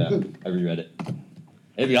 okay. Yeah, I reread it.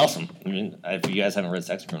 It'd be awesome. I mean, if you guys haven't read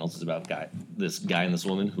Sex Criminals, it's about this guy and this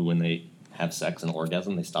woman who, when they have sex and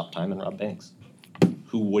orgasm, they stop time and rob banks.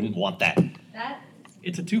 Who wouldn't want that?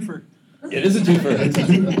 It's a twofer. It is a twofer.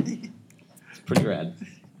 It's pretty rad.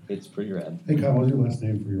 It's pretty rad. Hey, Kyle, what's your last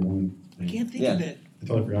name for your woman? I can't think Yeah. of it. I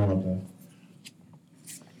totally forgot about that.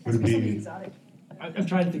 Would it Something be exotic. I'm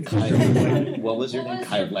trying to think of What was your name? What was your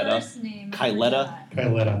Kyletta? first name? Kyletta?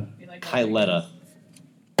 Kyletta? Kyletta.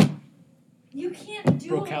 You can't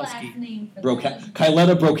do a Brokowski. last name for that.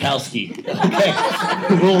 Kyletta Brokowski. Okay.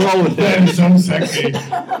 We'll roll with That that. is so sexy.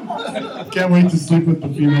 Can't wait to sleep with the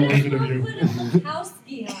female version of you. Put a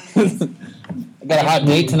Brokowski on it. I got a hot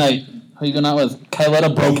date tonight. Who you going out with? Kyletta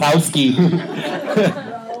Brokowski.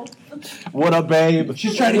 What up, babe?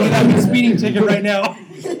 She's trying to get out of the speeding ticket right now.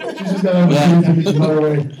 She's just got to have a she's on her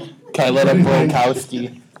way. Kyletta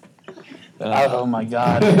Brokowski. Oh my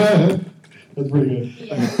God. That's pretty good.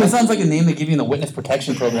 That sounds like a name they give you in the witness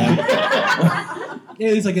protection program. Yeah,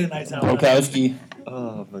 at least I get a nice outfit. Brokowski.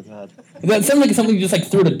 Oh my god. That sounds like something you just like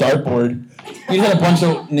threw at a dartboard. You just had a bunch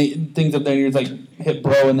of things up there, and you're just like hit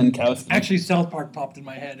bro and then Kowski. Actually, South Park popped in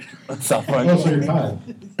my head. South Park. Oh, so you're Kyle.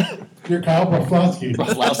 You're Kyle Broflovski.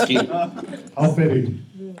 How fitting.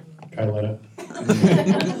 Kyletta.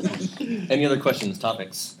 Any other questions,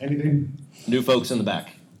 topics? Anything? New folks in the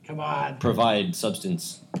back. Come on. Provide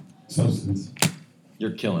substance. Substance.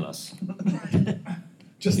 You're killing us.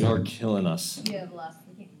 You're killing us. You have lost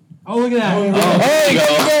the game. Oh, look at that. Oh, there you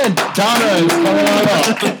go. Donna is coming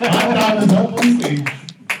on up.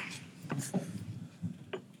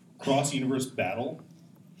 Cross universe battle.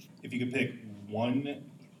 If you could pick one,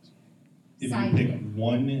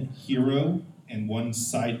 hero and one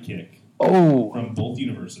sidekick from both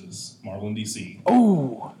universes, Marvel and DC,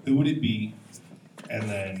 who would it be? And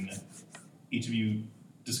then each of you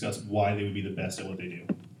discuss why they would be the best at what they do.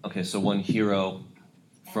 Okay, so one hero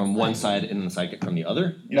from one side and the sidekick from the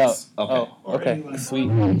other? Yes. Okay. Okay. Sweet.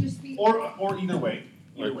 Or either way.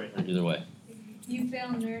 Either way. You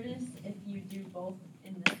feel nervous if you do both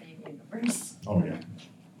in the same universe. Oh, yeah.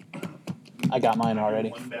 I got mine already.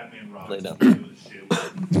 One Batman Robin. Lay down.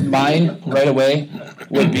 Mine right away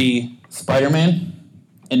would be Spider-Man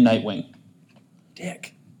and Nightwing.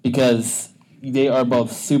 Dick. Because they are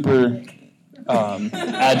both super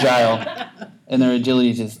agile, and their agility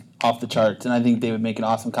is just off the charts. And I think they would make an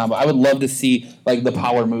awesome combo. I would love to see like the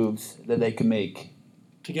power moves that they could make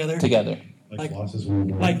Together.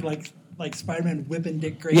 Like Spider-Man whipping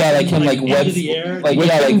Dick Grayson. Yeah, like him, like into web, the air. like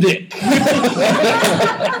Dick.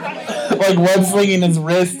 Like web slinging his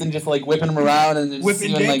wrist and just like whipping him around and just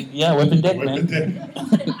Whipping even, Dick? like whipping Dick, man.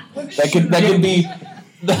 That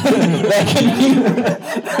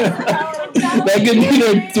could be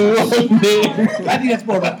their duo name. I think that's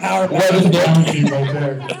more of a power. Webbing Dick.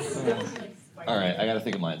 All right, I got to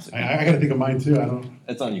think of mine. I got to think of mine too. I don't.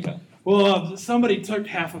 It's on you, Kyle. Well, somebody took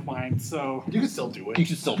half of mine, so you can still do it. You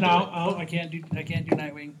should still do no, it. oh, I can't do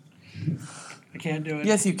Nightwing. I can't do it.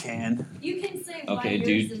 Yes, you can. You can say Okay, why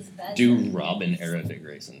yours is better. do Robin era Dick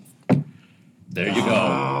Grayson. There you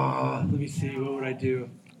go. Let me see. What would I do?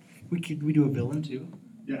 We do a villain too.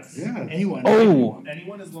 Yes. Yeah. Anyone. Oh.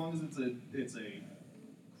 Anyone as long as it's a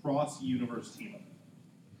cross universe team up.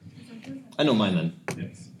 I know mine then.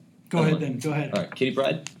 Yes. Go ahead then. Go ahead. All right, Kitty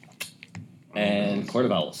Pryde and Court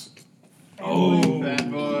of Owls. Oh. Bad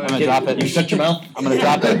boy. I'm gonna drop it. You shut your mouth. I'm gonna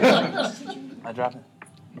drop it. I drop it.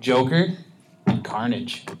 Joker and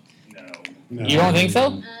Carnage. No. You don't think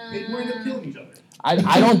so? They wind up killing each other.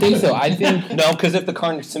 I don't think so. I think No, because if the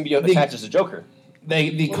Carnage symbiote attaches to Joker.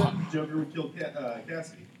 Well, Joker would kill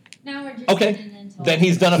Cassidy. Now we're just Okay, getting into then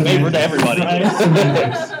he's done a favor to everybody.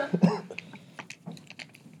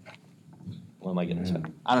 What am I getting to?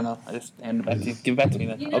 I don't know. I just hand it back to you. Give it back to me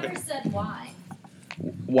then. You never said why.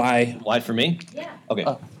 Why? Why for me? Yeah. Okay.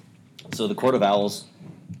 Oh. So the Court of Owls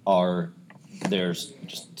they're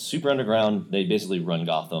just super underground. They basically run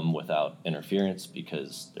Gotham without interference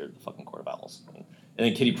because they're the fucking Court of Owls. And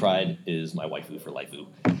then Kitty Pryde is my waifu for lifeu.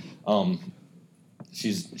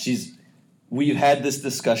 We've had this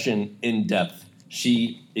discussion in depth.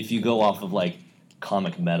 If you go off of like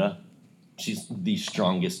comic meta, she's the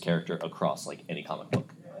strongest character across like any comic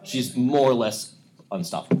book. She's more or less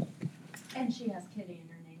unstoppable. And she has Kitty in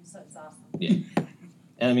her name, so it's awesome. Yeah.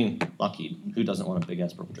 And I mean, Lockheed, who doesn't want a big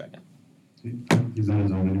ass purple dragon? He's not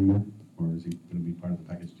his own anymore, or is he going to be part of the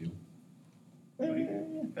package deal?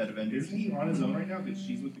 At Avengers. Is he on his own right now because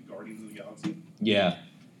she's with the Guardians of the Galaxy? Yeah.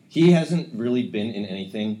 He hasn't really been in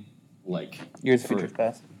anything like Years of Future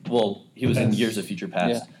Past. Well, he was in That's- Years of Future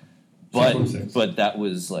Past. Yeah. But 616. but that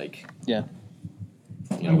was like Yeah.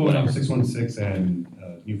 you know, I'm going whatever. out 616 and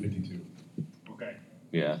New 52. Okay.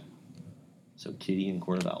 Yeah. So Kitty and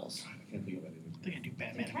Court of Owls. I can't think of anything. I think I do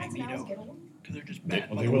Batman and Magneto because they're just bad.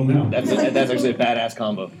 Well, they will now. That's actually a badass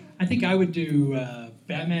combo. I think I would do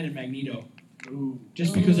Batman and Magneto.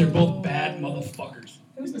 Just because they're both bad motherfuckers.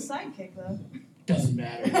 Who's the sidekick though? Doesn't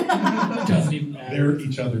matter. Doesn't even matter. They're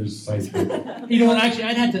each other's sidekick. You know what? Actually,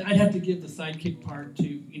 I'd have to give the sidekick part to.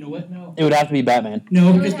 You know what? No. It would have to be Batman.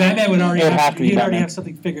 No, because Batman would already It would have to be he'd already Batman. have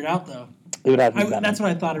something figured out though. It would have to be Batman. That's what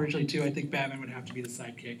I thought originally too. I think Batman would have to be the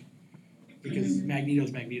sidekick because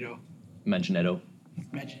Magneto's Magneto. Magneto.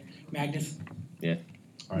 Magnus. Yeah.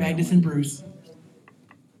 All right. Magnus and Bruce.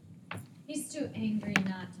 He's too angry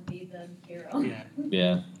not to be the hero. Yeah.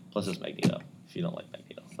 Yeah. Plus it's Magneto. If you don't like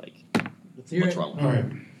Magneto, like Let's hear what's it. wrong with All him?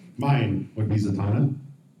 right. Mine would be Zatanna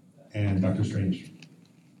and Doctor Strange.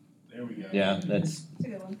 There we go. Yeah, that's That's a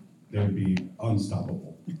good one. They would be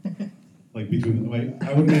unstoppable. Like Like between, like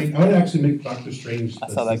I would actually make Doctor Strange. I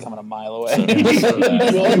saw that coming a mile away. Well,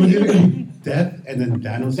 it would either be death and then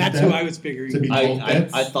Thanos. That's death who I was figuring. To be both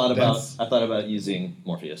deaths. I thought about using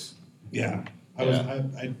Morpheus. Yeah,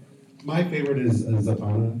 my favorite is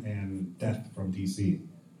Zatanna and Death from DC,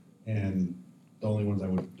 and the only ones I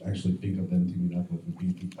would actually think of them teaming up with would be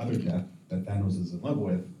the other Death that Thanos is in love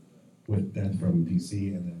with Death from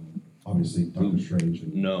DC, and then obviously Doctor Strange.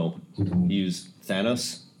 And No, use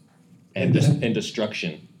Thanos And and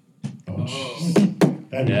Destruction. Oh,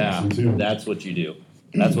 that'd be awesome too. That's what you do.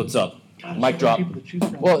 That's what's up. Mic drop.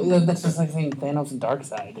 Well, that's just like saying Thanos and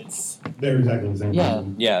Darkseid. It's They're exactly the same. Yeah.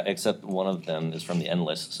 Yeah, except one of them is from the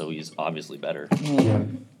Endless, so he's obviously better. Yeah,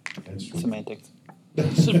 that's true. Semantics. All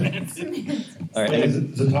right.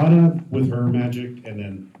 Zatanna with her magic, and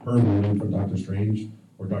then her learning from Doctor Strange,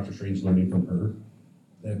 or Doctor Strange learning from her.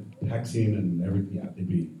 That hexing and everything, yeah, they'd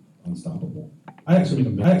be unstoppable. I actually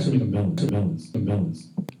make them villains.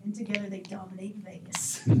 And together they dominate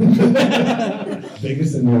Vegas.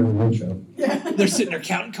 Vegas and their road show. They're sitting there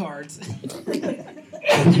counting cards. They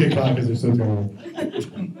get caught because they're so terrible.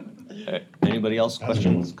 All right. Anybody else?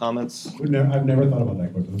 Questions, comments? I've never thought about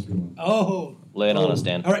that question. That's a good one. Oh. Lay it on us,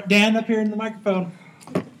 Dan. All right, Dan, up here in the microphone.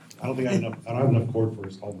 I don't think I don't have enough cord for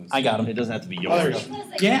his homeless. I got him. It doesn't have to be Oh, there yours. you go.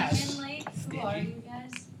 Yes. Who are you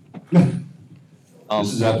guys?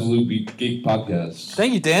 This is Absolute Geek Podcast.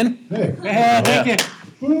 Thank you, Dan. Hey. Thank you.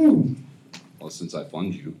 Woo. Well, since I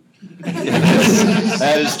fund you.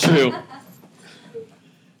 That is true.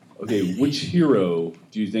 Okay, which hero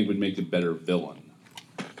do you think would make a better villain?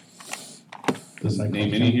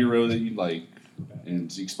 Name any hero that you'd like,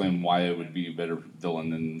 and explain why it would be a better villain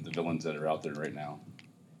than the villains that are out there right now.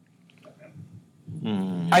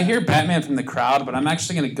 I hear Batman from the crowd, but I'm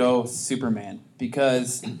actually going to go Superman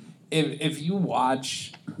because if you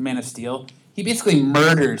watch Man of Steel, he basically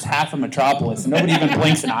murders half of Metropolis, and nobody even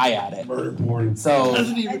blinks an eye at it. Murder porn. So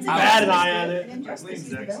Doesn't even bat an eye at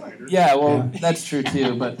it. yeah, well, that's true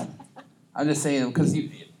too. But I'm just saying because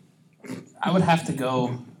I would have to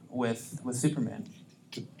go with Superman.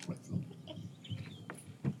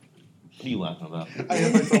 What are you laughing about? I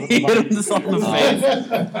hit myself He hit himself in the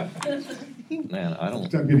face. Man, I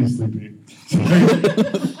don't. I'm getting sleepy.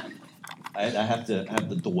 I have to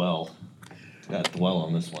dwell. Got to dwell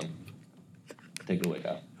on this one. Take it away,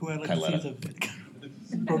 Kyle. Who I'd like to see is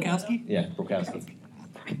a Brokowski? Yeah, Brokowski.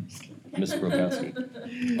 Miss Brokowski.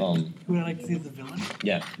 Who I'd like to see as a villain?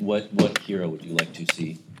 Yeah. What hero would you like to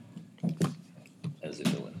see as a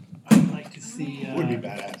villain? I'd like to see. Would be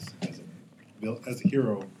badass as a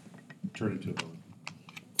hero turn into a villain.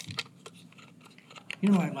 You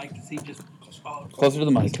know what I'd like to see? Just Closer to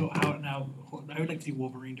the mic. Just go out and out. I would like to see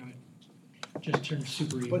Wolverine do it. Just turn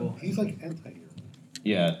super evil. But he's like anti-hero.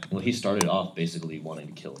 Yeah. Well, he started off basically wanting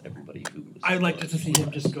to kill everybody who was. I'd like to see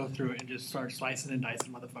him just go through it and just start slicing and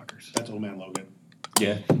dicing motherfuckers. That's Old Man Logan.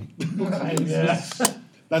 Yeah.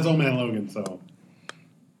 That's Old Man Logan. So.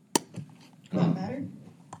 Doesn't matter.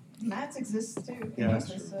 Mats exists too. Yeah, that's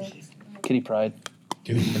So. Kitty Pride.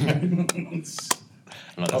 I'm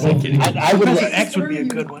not gonna say Kitty. I would. Professor X would be a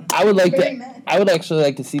good one. I would like Very to. mad. I would actually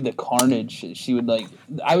like to see the carnage she would like.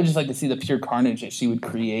 I would just like to see the pure carnage that she would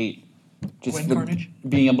create. Just Gwen the, Carnage?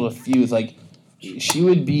 being able to fuse like she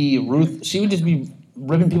would be Ruth. She would just be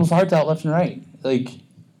ripping people's hearts out left and right, like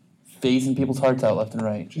phasing people's hearts out left and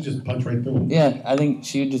right. She just punch right through him. Yeah, I think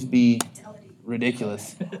she would just be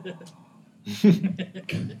ridiculous.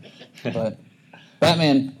 But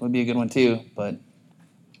Batman would be a good one too. But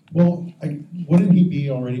Well, wouldn't he be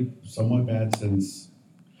already somewhat bad since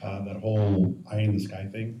that whole eye in the sky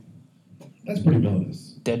thing? That's pretty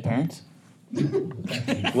villainous. dead parents.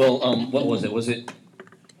 Well, what was it? Was it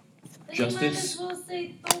Then Justice? you might as well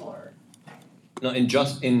say Thor. No, in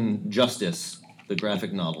Justice, the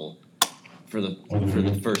graphic novel, for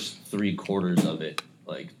the first 3/4 of it,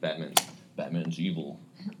 like Batman's evil.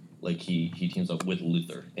 Like he teams up with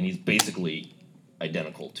Luthor, and he's basically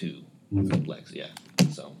identical to Lex. Yeah.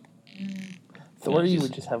 So. Thor, Yeah, you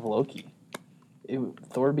would just have Loki.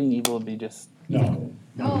 Thor being evil would be just. No.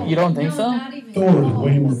 Oh, You don't think no, so? Not even Thor is close.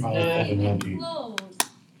 way more powerful than Not Loki. even close.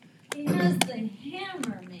 He has the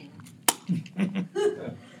hammer, man.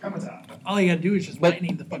 All you gotta do is just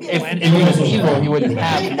lightning the fucking planet. If he was evil, he wouldn't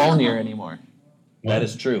have Mjolnir anymore. That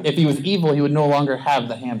is true. If he was evil, he would no longer have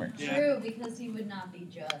the hammer. True, because he would not be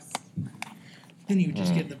just. Then you would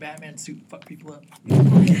just get in the Batman suit and fuck people up.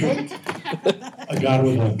 A god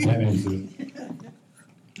with a Batman suit.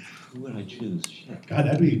 Who would I choose? Shit. God,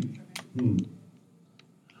 that'd be.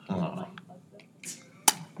 Oh.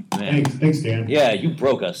 Man. Thanks, Dan. Yeah, you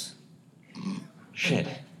broke us. Shit.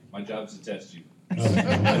 My job's to test you.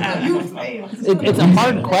 You failed. It's a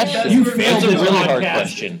hard question. You It's failed a this really hard podcast.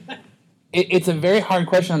 question. It's a very hard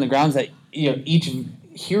question on the grounds that each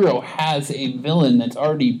hero has a villain that's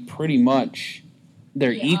already pretty much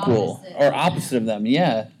their The equal opposite. or opposite of them.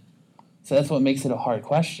 Yeah. So that's what makes it a hard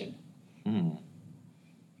question.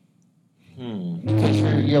 Because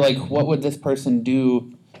you're like, what would this person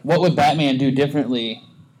do? What would Batman do differently,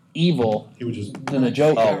 evil, He would just than the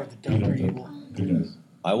Joker? beat up the good guys.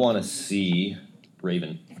 I want to see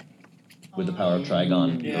Raven with the power of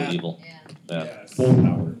Trigon Yeah. go evil. Yeah. Full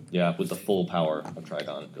power. Yeah, with the full power of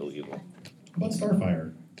Trigon go evil. How about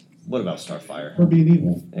Starfire? What about Starfire? Her being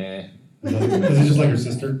evil. Eh. Is it just like her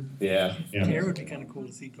sister? Yeah. Yeah. Tara would be kind of cool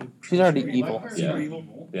to see go. She's already evil. Super Yeah.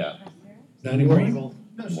 evil. Yeah. Not More anymore? evil.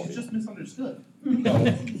 No, she's just misunderstood.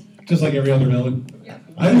 Oh. Just like every other villain.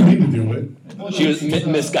 I didn't mean to do it. She was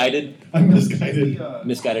misguided. I'm misguided.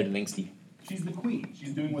 Misguided and angsty. She's the queen.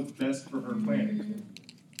 She's doing what's best for her planet.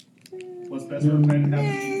 What's best for her planet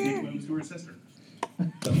happens to be dick moves to her sister.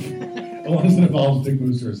 As long as it involves dick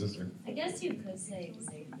moves to her sister. I guess you could say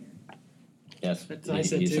Xavier. Yes. That's what I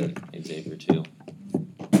said he too. said Xavier too.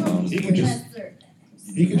 He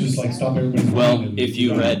could just like stop everybody's Well, mind and- if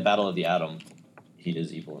you read Battle of the Atom, he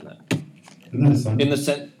is evil in that. Isn't that his son? In the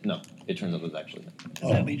sense, no, it turns out it was actually him. Is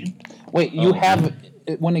that Legion? Wait, you have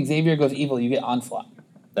when Xavier goes evil, you get Onslaught.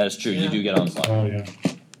 That is true. You do get onslaught. Oh yeah.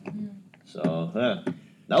 So yeah,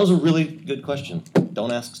 that was a really good question.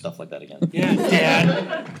 Don't ask stuff like that again. Yeah,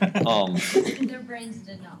 Dad. Their brains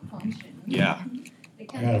did not function. Yeah. They I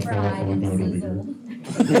kind of got a fried four and over here.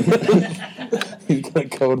 sizzled. He's got a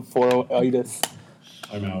code 4-itis.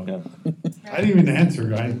 I'm out. Yeah. I didn't even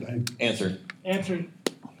answer. I Answer. Answer.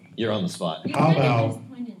 You're on the spot. You How kinda about-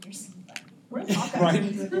 disappointed yourself. Where's Hawkeye?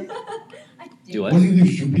 I do. Do what it. do you do?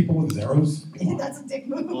 Shoot people with his arrows? That's a dick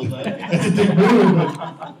move. That's a dick move,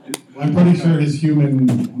 but I'm pretty sure his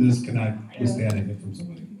humanness cannot withstand a hit from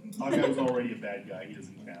somebody. Hawkeye was already a bad guy. He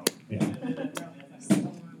doesn't count. Yeah.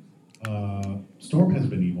 Storm has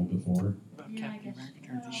been evil before. Yeah, I guess.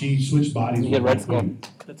 She switched bodies You with get Red Red Skull. Queen.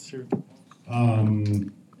 That's true.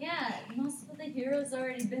 Yeah, most of the heroes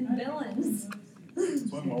already been villains. That's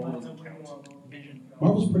why Marvel doesn't count. Vision.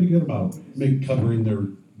 Marvel's pretty good about covering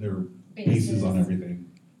their bases on everything.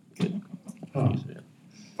 Huh.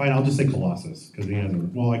 Fine, I'll just say Colossus because he has a.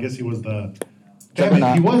 Well, I guess he was the.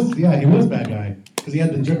 Juggernaut. He was bad guy because he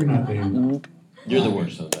had the Juggernaut thing. You're the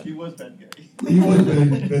worst of that. He was bad guy. He was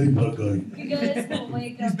very bad guy. You guys will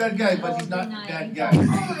wake up. He's bad guy, but he's all not the night bad and guy. go,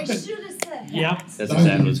 oh, I should have said that. Yeah. That's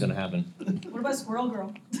exactly what's gonna happen. What about Squirrel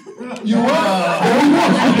Girl? You are.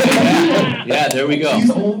 Yeah, there we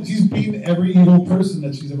go. She's beaten every evil person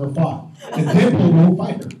that she's ever fought, and Deadpool won't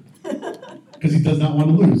fight her because he does not want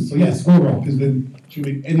to lose. So yeah, Squirrel, because then she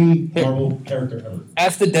would beat any Marvel character ever.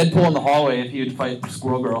 Ask the Deadpool in the hallway if he would fight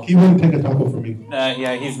Squirrel Girl. He wouldn't take a taco from me.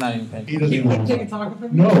 Yeah, he's not even paying. He doesn't even want Take a to. taco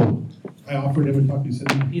from No, I offered him a taco. He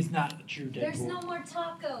said no. He's not a true There's Deadpool. no more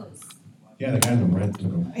tacos. Yeah, the guy in the red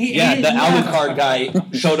took him. Yeah, the Alucard guy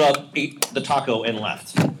showed up, ate the taco, and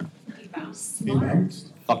left. He bounced. He bounced.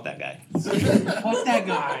 Fuck that guy. Fuck that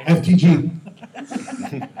guy. FTG.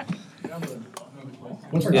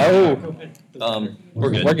 What's our We're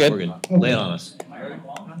good. We're good. We're good. Lay it on us.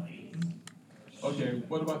 Okay,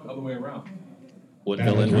 what about the other way around? What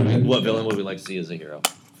Batman villain? Batman. What villain would we like to see as a hero?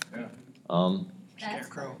 Yeah. That's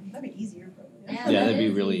Scarecrow. That'd be easier. Yeah, Yeah, that'd that be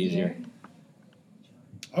is really easier.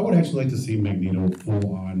 I would actually like to see Magneto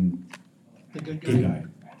full on The good guy. good guy.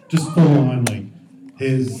 Just full on like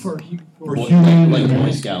his For for Boy- human like and-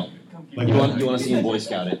 Boy Scout. Like You want to see him Boy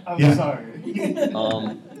Scout it? I'm Yeah. sorry.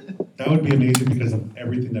 That would be amazing because of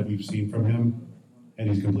everything that we've seen from him, and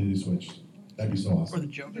he's completely switched. That'd be so Or awesome. the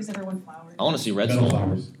Joker. Gives everyone flowers. I want to see Red Metal Skull.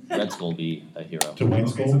 flowers Red Skull be a hero. to White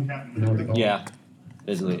Skull. You know what they call it? Yeah,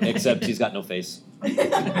 basically. Except he's got no face.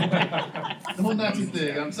 The whole Nazi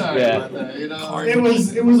thing. I'm sorry Yeah. about that. You know. It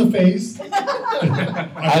was a phase. I'll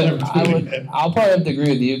probably have to agree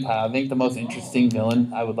with you, Kyle. I think the most interesting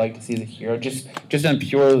villain I would like to see as a hero, just on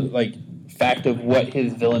pure like fact of what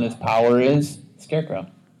his villainous power is, Scarecrow.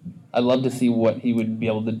 I'd love to see what he would be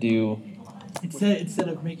able to do Instead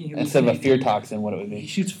of making him instead of a fear toxin. What it would he be.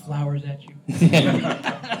 shoots flowers at you.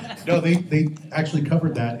 No, they actually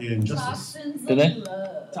covered that in Justice. Toxins Did they? of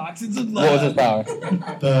love. Toxins of What was his love.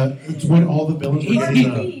 power? It's when all the villains were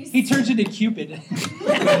getting He turns into Cupid.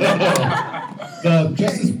 the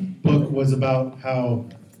Justice book was about how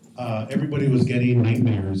everybody was getting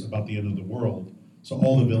nightmares about the end of the world, so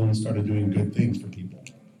all the villains started doing good things for people.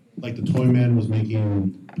 Like the Toyman was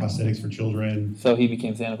making prosthetics for children. So he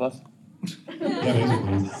became Santa Claus. Yeah,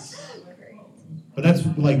 basically. But that's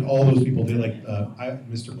like all those people did. Like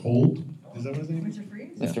Mr. Cold, Is that what his name is?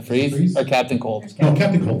 Mr. Freeze or Captain Cold? No,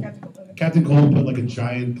 Captain Cold. Captain Cold put like a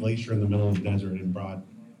giant glacier in the middle of the desert and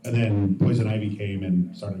then Poison Ivy came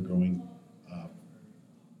and started growing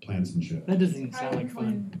plants and shit. That doesn't even sound like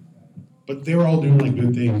fun. But they were all doing like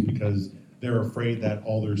good things because they were afraid that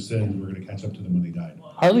all their sins were going to catch up to them when they died.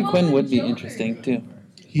 Harley Quinn would be interesting too.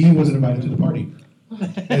 He wasn't invited to the party.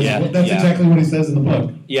 That's exactly what he says in the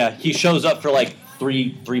book. Yeah, he shows up for like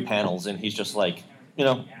three panels, and he's just like, they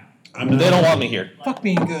don't want me here. Fuck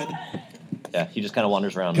being good. Yeah, he just kind of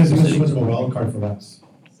wanders around. Because he was too much of a wild card for us.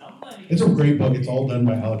 It's a great book. It's all done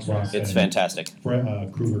by Alex Ross. It's fantastic.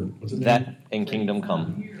 Kruger. What's his name? That and Kingdom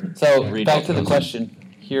Come. So Read back both to the those. question: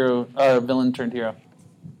 hero or villain turned hero?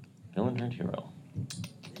 Villain turned hero.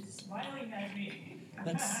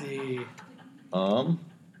 Let's see. What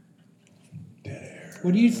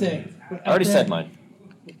What do you say? I already said mine.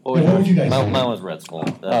 What would you guys say? Mine was Red Skull.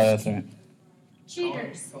 That's right.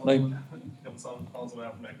 Cheaters. Like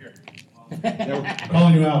They're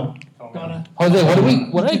calling you out. Donna. Jose,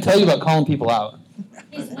 what did I tell you about calling people out?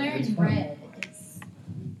 He's wearing red.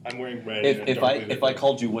 I'm wearing red. If I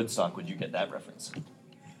called you Woodstock, would you get that reference?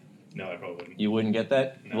 No, I probably wouldn't. You wouldn't get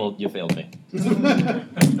that? No. Well, you failed me.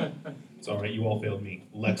 It's all right. You all failed me.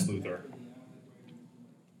 Lex Luthor.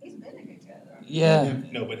 He's been a good guy though. Yeah.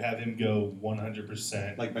 No, but have him go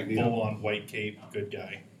 100% Like Magneto. full on white cape, good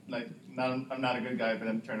guy. Like, I'm not a good guy, but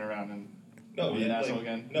then turn around and No, be an like, asshole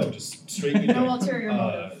again. No, just straight. No ulterior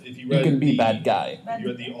motive. If you You read can be the, bad guy, You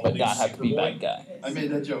read the all but new not have to be Superboy? bad guy. I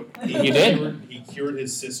made that joke. You did? He cured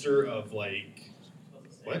his sister of like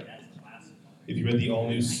what? If you read the all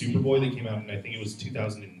new Superboy that came out in I think it was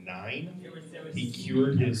 2009, he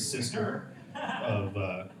cured his sister of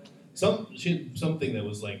something that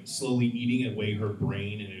was like slowly eating away her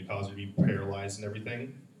brain and it caused her to be paralyzed and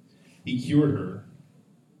everything. He cured her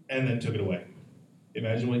and then took it away.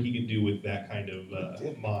 Imagine what he could do with that kind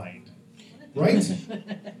of mind. Right?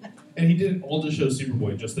 And he did it all to show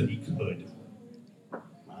Superboy just that he could.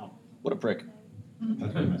 Wow. What a prick.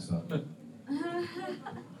 That's pretty messed up.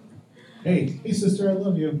 Hey, sister, I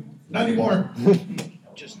love you. Not anymore.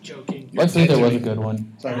 Just joking. Lex Luthor was a good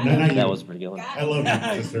one. Sorry, not you. That was a pretty good one. I love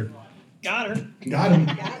you, sister. Got her. Got him.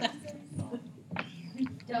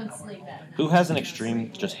 Don't sleep at night. Who has an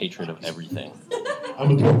extreme just hatred of everything?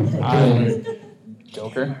 I'm a Thor.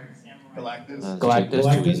 Galactus.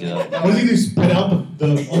 Galactus. Too easy, though. What does he do? Spit out all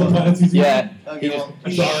the planets he's Yeah, Okay, he well,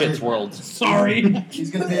 shits worlds. Sorry.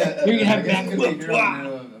 He's gonna be a. You're gonna have I guess he's gonna be a hero back-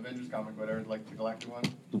 in the new Avengers comic, whatever, like the Galactic one.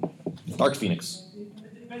 Dark Phoenix.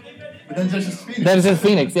 But then there's just Phoenix. That is just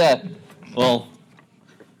Phoenix, yeah. Well,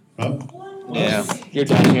 Huh? yeah. You're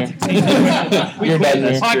done here. You're done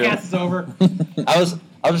here. Podcast is over. I was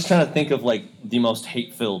just trying to think of like the most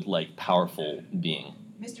hate-filled, like powerful being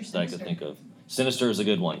Mr. that I could think of. Sinister is a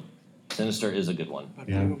good one. Sinister is a good one.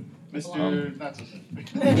 Yeah. Mr. Not so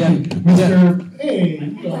Yeah. Mr.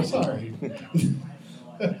 Hey, oh, sorry.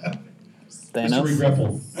 Mr. Thanos.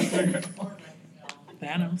 Regretful.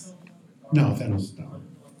 Thanos. No, Thanos. No.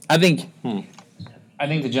 I think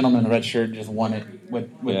the gentleman in the red shirt just won it with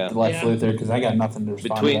Yeah. Lex Yeah. Luthor because I got nothing to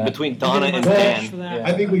respond to that. Between Donna and Flash Dan. for that.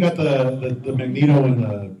 I think we got the Magneto and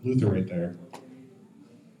the Luthor right there.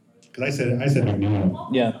 Because I said Magneto.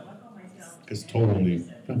 Yeah. Because totally.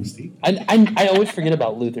 Mystique. I always forget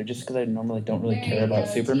about Luthor just because I normally don't really care about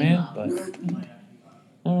Superman, but I don't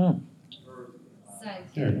know.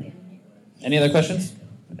 There. Any other questions?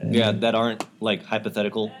 Yeah, that aren't like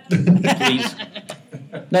hypothetical. Please.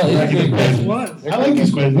 No, these are good questions. Was. I like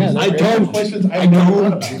these questions. Yeah, I don't questions I've never thought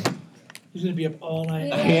about. He's gonna be up all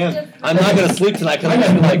night. I am. I'm not gonna sleep tonight because I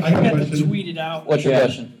I'm got like. a I got to question. tweet it out. What's your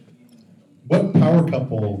question? What power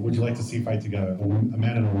couple would you like to see fight together? A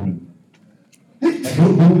man and a woman. Like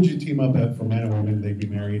who would you team up at for man and woman? They'd be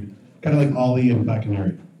married, kind of like Ollie and Black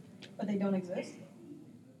Canary. But they don't exist?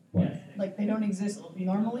 What? Like, they don't exist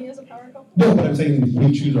normally as a power couple? No, but I'm saying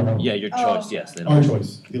we choose our own. Yeah, your choice. Yes. They Our don't.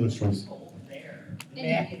 choice, dealer's choice. In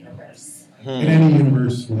the universe. In any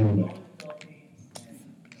universe within a book.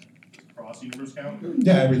 Cross universe count?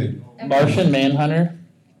 Yeah, everything. Martian Manhunter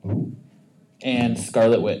Oh, and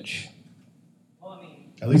Scarlet Witch.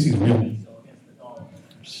 at least he's real.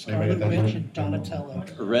 Scarlet Witch and Donatello.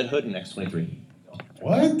 Red Hood and X-23.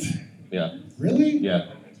 What? Yeah. Really?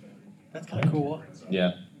 Yeah. That's kind of cool.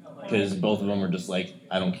 Yeah. Because both of them are just like,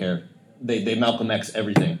 I don't care. They Malcolm X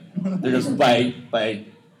everything. They're just by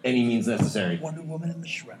any means necessary. Wonder Woman and the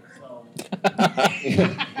Shredder.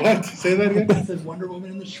 What? Say that again? I said Wonder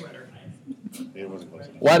Woman and the Shredder. It wasn't close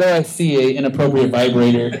enough. Why do I see an inappropriate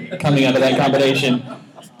vibrator coming out of that combination?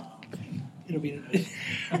 It'll be.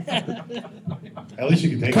 At least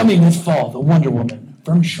you can take Coming this fall, the Wonder Woman.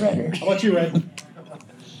 from Shredder. How about you, Red?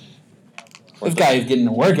 This guy is getting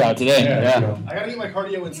a workout today. Yeah. I gotta get my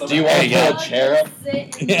cardio in. Do you want to pull a chair up?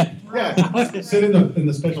 Yeah. Yeah. Sit in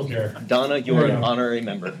the special chair. Donna, you are an honorary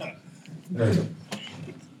member. There you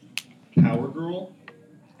Power Girl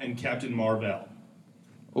and Captain Marvel.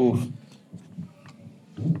 Oof.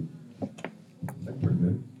 That's pretty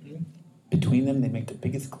good. Between them, they make the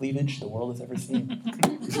biggest cleavage the world has ever seen.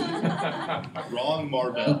 Wrong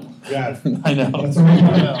Marvel. Yeah. I know. That's a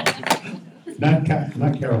right.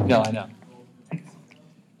 Not Carol. No, I know.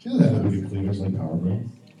 She doesn't have a big cleavage like Power Girl.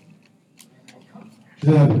 She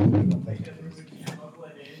doesn't have a big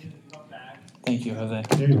Thank you, Jose.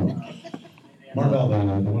 There you go. Marvel, the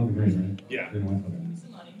one with the green, right? Yeah. Green one? Okay.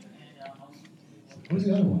 What was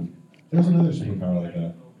the other one? There's another superpower like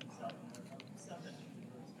that.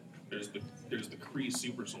 There's the Kree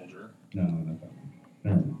super soldier. No, not that one.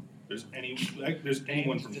 Never mind. There's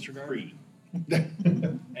anyone from Kree.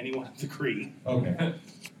 Anyone from the Kree. Okay.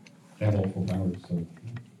 They have multiple powers, so.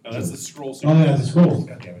 No, that's the Skrull. Oh, yeah, the Skrulls.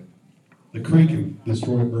 God damn it. The Kree can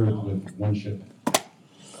destroy Earth with one ship. Okay.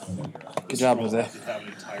 Good job, Jose. Have an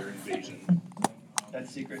entire invasion. That's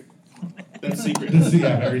secret. That's secret.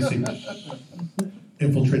 Yeah, very secret.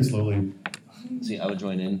 Infiltrate slowly. See, I would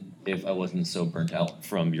join in if I wasn't so burnt out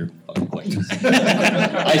from your fucking questions.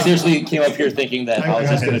 I seriously came up here thinking that I was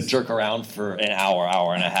just going to jerk around for an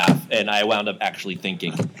hour and a half, and I wound up actually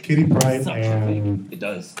thinking. Kitty Pryde and... It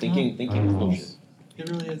does. Thinking is bullshit. It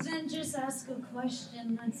really is. Then just ask a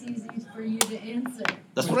question that's easy for you to answer.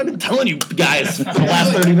 That's what I've been telling you guys for the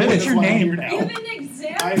last 30 minutes. What's your name? Give an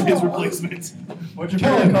example. I'm his replacement. What's your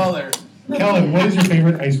favorite color? Kellen, what is your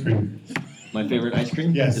favorite ice cream? My favorite ice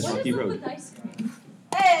cream? Yes. Is What Rocky is up Road. with ice cream?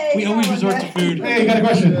 Hey, We always resort to food. Hey, you got a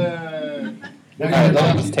question? All right,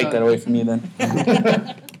 I'll just take that away from you then.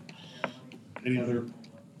 Any other?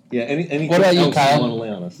 Yeah, anything What about you, else Kyle? you want to lay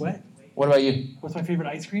on us? What? What about you? What's my favorite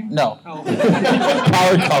ice cream? No. Oh.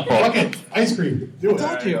 Power couple. Okay, ice cream. Do it.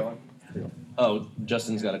 Told you. Oh,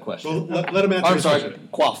 Justin's got a question. Well, let him answer. I'm his sorry, question.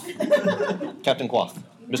 Quaff. Captain Quaff.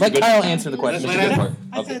 Mr. Let Good. Kyle answer the question. Mr. Goodhart.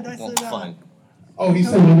 I Okay, said, well, fine. Oh, he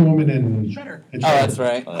said Wonder Woman and... Shredder. and Oh, that's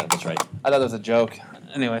right. That's right. I thought that was a joke.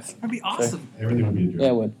 Anyways. That'd be awesome. Everything would be a joke. Yeah,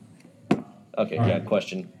 it would. Okay, All yeah, right.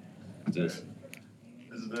 question. This.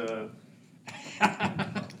 This is the.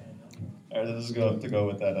 Alright, this is to go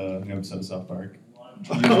with that new episode of South Park.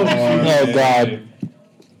 Oh, God.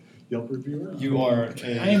 Yelp reviewer? You are I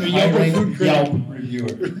am a Yelp high-ranked food critic. Yelp reviewer.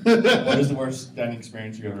 What is the worst dining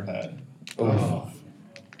experience you ever had? Oh.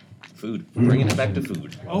 Food. Bringing it back to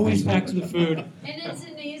food. Always back to the food. And it's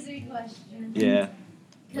an easy question. Yeah.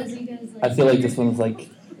 Because you guys I feel like this one's like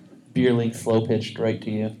beer league slow pitched right to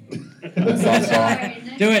you. Alright,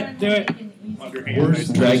 next Do it, one, do I'll it. make an easy Underhand.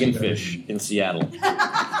 Worst Dragonfish in Seattle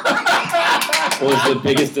was the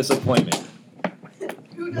biggest disappointment.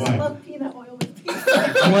 Who doesn't Why? love peanut oil with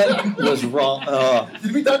pizza? What was wrong?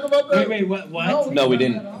 Did we talk about that? Wait, what? No, we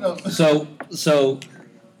didn't. So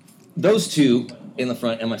those two in the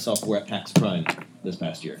front and myself were at PAX Prime this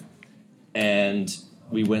past year, and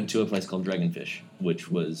we went to a place called Dragonfish, which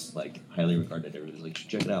was like highly regarded. Everybody was like,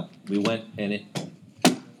 check it out. We went and it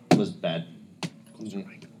was bad.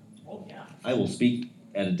 I will speak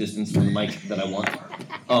at a distance from the mic that I want.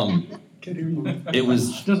 Can't hear you. It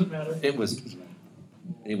was Doesn't matter. it was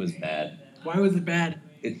bad. Why was it bad?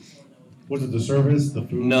 Was it the service, the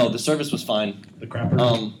food? No, the service was fine. The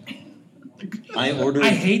crapper? I ordered. I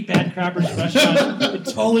hate bad crappers restaurants.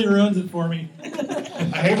 It totally ruins it for me. I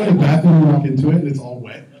hate when the bathroom you walk into it and it's all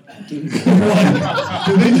wet. You're like,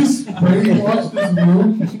 did they just spray wash this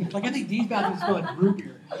room? Like, I think these bathrooms smell like root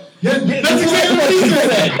beer. Yeah, that's exactly what he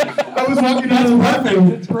said. I was walking out of the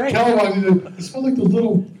bathroom. It's great. Kelly walked in. It smelled like the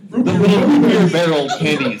little root beer barrel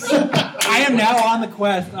candies. I am now on the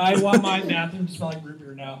quest. I want my bathroom to smell like root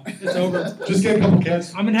beer now. It's over. Just get a couple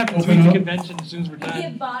cats. I'm going to have to Open tweet it the up. convention as soon as we're done.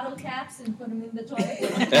 Get bottle caps and put them in the toilet.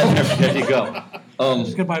 There you go. I'm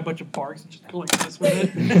just going to buy a bunch of barks and just go like this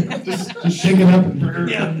with it. Just shake it up.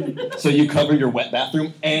 Yeah. So you cover your wet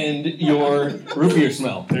bathroom and your root beer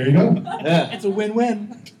smell. There you go. Yeah. It's a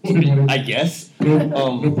win-win. I guess.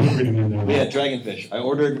 No proofreading in there. But yeah, Dragonfish. I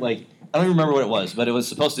ordered like I don't even remember what it was, but it was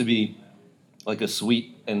supposed to be like a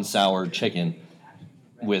sweet and sour chicken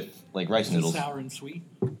with like rice noodles. Sour and sweet.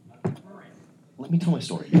 Let me tell my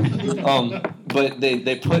story. But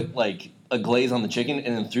they put like a glaze on the chicken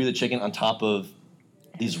and then threw the chicken on top of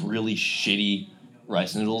these really shitty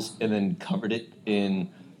rice noodles and then covered it in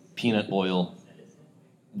peanut oil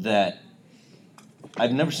that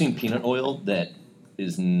I've never seen peanut oil that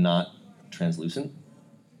is not translucent.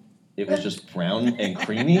 It was just brown and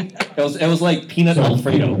creamy. It was like peanut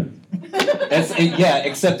Alfredo.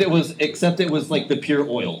 Except it was like the pure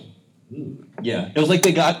oil. Yeah, it was like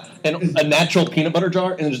they got a natural peanut butter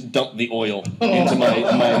jar and just dumped the oil into my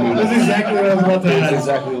noodles. That's exactly what I was about to That's ask.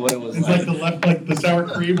 exactly what it was. It's like the sour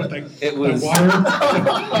cream with it was water.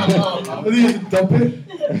 Did you dump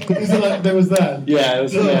it? There was that. Yeah, it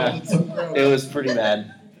was. Yeah, it was pretty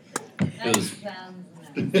bad. It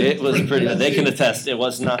was pretty bad. They can attest. It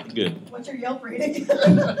was not good. What's your Yelp rating?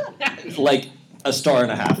 Like a star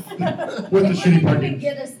and a half. With the shitty We parking.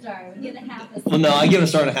 get a star. We get a half a star. Well, no, I give it a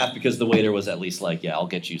star and a half because the waiter was at least like, yeah, I'll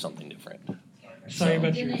get you something different. Sorry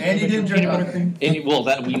about your And you didn't drink peanut butter cream. Well,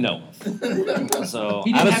 that we know. So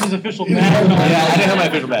He didn't have his official badge. Yeah, I didn't have my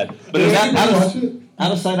official badge, but it was Watch it?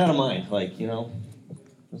 out of sight, out of mind. Like, you know,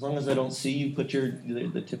 as long as I don't see you put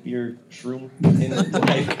the tip of your shroom in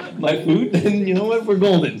my food, then you know what, we're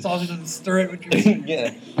golden. As long as it doesn't stir it with your.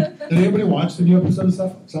 Yeah. Did anybody watch the new episode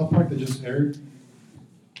of South Park that just aired?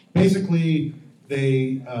 Basically,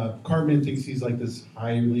 Cartman thinks he's like this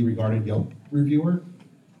highly regarded Yelp reviewer,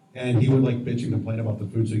 and he would like bitch and complain about the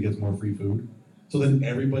food so he gets more free food. So then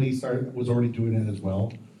everybody was already doing it as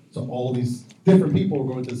well. So all these different people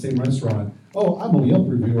were going to the same restaurant. Oh, I'm a Yelp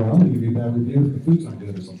reviewer. I'm going to give you a bad review if the food's not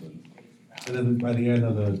good or something. And then by the end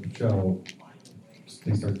of the show,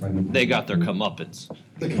 they start finding. They got their comeuppance.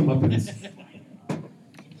 The comeuppance.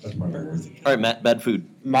 That's my word. All right, Matt, bad food.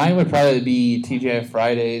 Mine would probably be TGI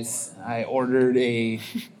Fridays. I ordered a,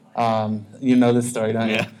 you know this story, don't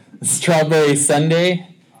you? Yeah. Strawberry sundae,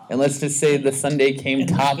 and let's just say the sundae came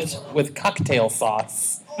topped with cocktail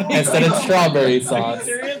sauce instead of strawberry sauce.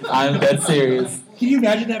 I'm dead serious. Can you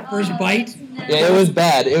imagine that first bite? Yeah, it was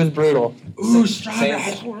bad. It was brutal. Ooh,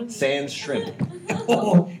 strawberry. Sans shrimp.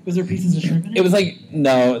 Oh, was there pieces of shrimp in it? It was like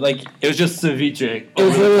no, like it was just ceviche. It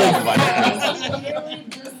was literally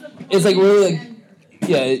it's like really like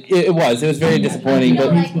yeah, it was. It was very disappointing.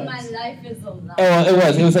 But like my life is a lie. oh, it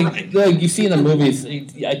was. It was like you see in the movies.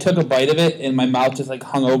 I took a bite of it and my mouth just like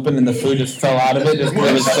hung open and the food just fell out of it. Just because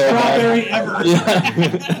it was so Strawberry bad. ever. Yeah.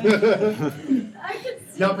 I could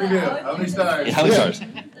see Yelp that. review. How many stars? How many stars?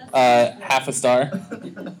 Half a star.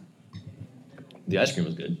 The ice cream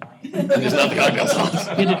was good. Just not the cocktail sauce.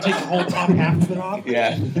 You had to take the whole top half of it off.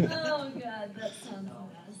 Yeah. Oh god, that sounds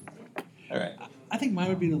nasty. All right. I think mine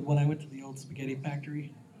would be when I went to the old spaghetti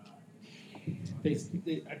factory.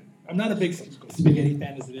 I'm not a big spaghetti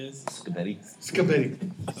fan as it is. Spaghetti. Spaghetti.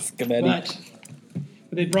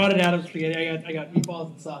 But they brought it out of spaghetti. I got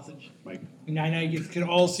meatballs and sausage. And I know you can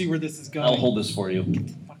all see where this is going. I'll hold this for you.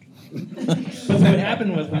 But what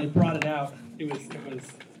happened was when they brought it out, it was.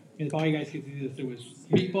 If all you guys could see this, it was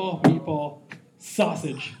meatball,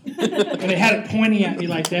 sausage. And they had it pointing at me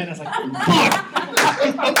like that, and I was like, fuck!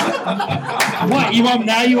 What, you want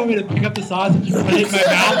me to pick up the sausage and put it in my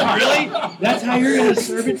mouth? Really? That's how you're going to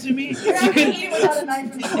serve it to me? You couldn't eat without a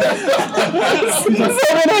knife and fork.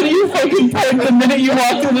 Someone had you fucking pipe the minute you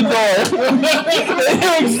walked through the door.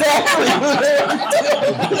 Exactly.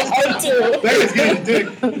 I do. That is good, dick.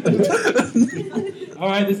 All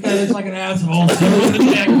right, this guy looks like an asshole. This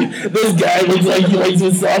guy looks like he likes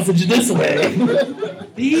his sausage this way.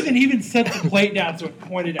 They even set the plate down so it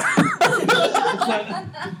pointed at me.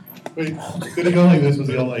 Wait, did it go like this? Was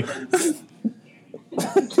he all like?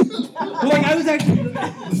 Like I was actually.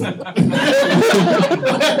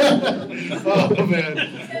 Oh man.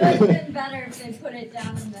 It would have been better if they put it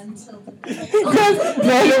down and then tilted it.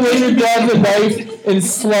 Now the waiter grabs a knife and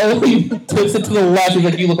slowly tips it to the left. He's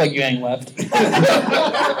like, "You look like you hang left."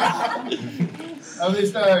 How many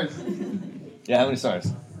stars? Yeah, how many stars?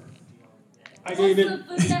 I gave it.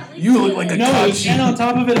 You look like a and on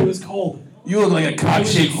top of it, it was cold. You look like a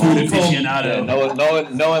cock-shaped food aficionado. Yeah,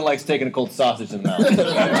 no one likes taking a cold sausage in the mouth.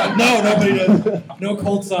 No, nobody does. No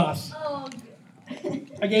cold sauce. Oh,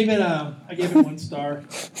 I gave it 1 star.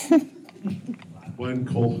 One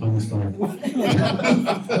cold hung star. One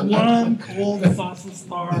cold sauceless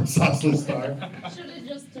star. Sauceless star. should have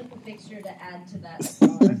just took a picture to add to that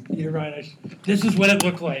star. You're right. This is what it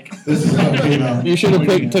looked like. This is how it came out. You should have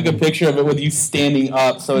took a picture of it with you standing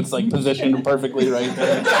up, so it's like positioned perfectly right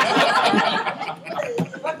there. Fuck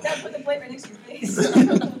that, put the plate right next to your face.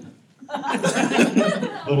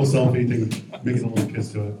 Little selfie thing, making a little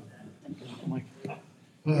kiss to it.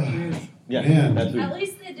 Yeah, Man. that's At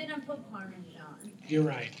least they didn't put Parmesan. You're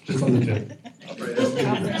right. Just on the tip. just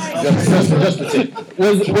the tip.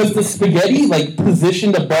 Was the spaghetti like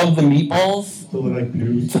positioned above the meatballs? So they're like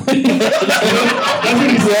pubes. Yeah,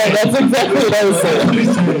 that's exactly what I was saying.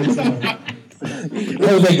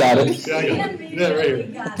 Oh, they got it. Yeah, I got it. Yeah, right here.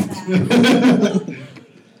 Got that.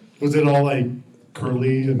 Was it all like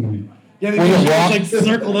curly and Yeah, Was it long? like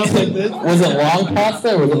circled up like this. Was it long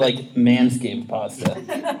pasta or was it like manscaped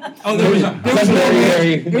pasta? Oh, there was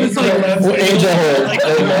It was like age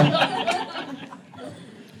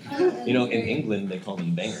You know, in England they call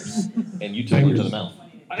them bangers, and you took one to the mouth.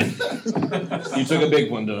 You took a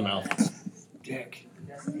big one to the mouth. Dick.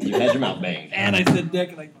 You had your mouth banged. And I said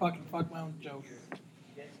dick, and I fucking fucked my own joke.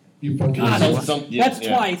 You fucking. God, yeah, that's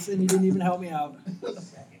yeah. twice, and you didn't even help me out.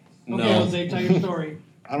 No. Okay, Jose, tell your story.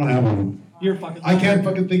 I don't have one. You're fucking. I can't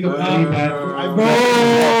fucking think of any bad.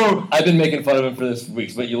 I've been making fun of him for this for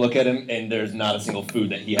weeks, but you look at him and there's not a single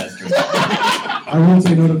food that he has tried. I won't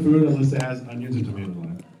say no to food unless it has onions and tomatoes on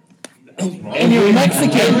it. Every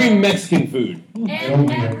Mexican food.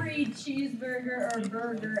 And every cheeseburger or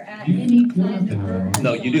burger at any kind of burger.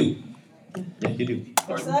 No, you do. Yeah, you do.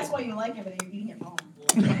 So that's why you like it, but you're eating it wrong.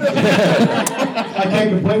 I can't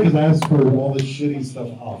complain because I asked for all this shitty stuff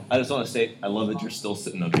off. I just want to say, I love that you're still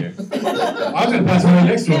sitting up here. I'm gonna pass it on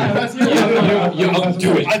next one. You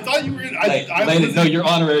do it. I thought you were in. Landon, no, you're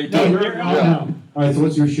honorary. No, you're on. All right, so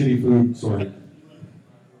what's your shitty food story?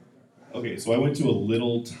 Okay, so I went to a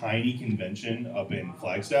little tiny convention up in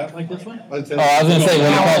Flagstaff. Like this one? Oh, I was gonna say,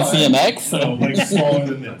 was it called CMX? No, like smaller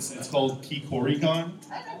than this. It's called KikoriCon.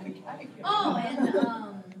 Oh,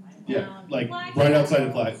 and Yeah, like right outside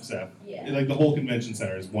of Flagstaff. Yeah. Like the whole convention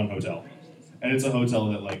center is one hotel, and it's a hotel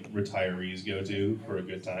that like retarees go to for a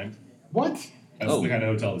good time. What? That's the kind of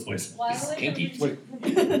hotel this place. Why would Kinky. Wait.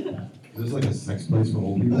 Is this like a sex place for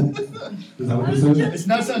old people? Is that what this is? It's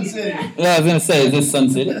not Sun City. Yeah, I was gonna say, is this Sun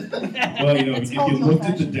City? Well, you know, if you looked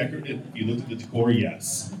at the decor,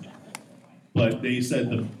 yes. But they said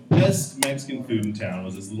the best Mexican food in town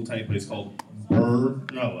was this little tiny place called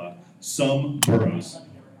Some Burros.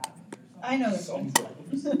 I know this one.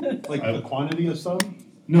 Like the quantity of some?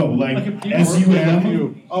 No, like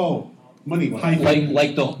SUM. Oh, money.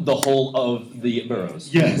 Like the whole of the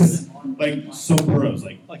boroughs. Yes, like some burros,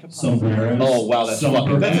 like some burros. Oh wow, that's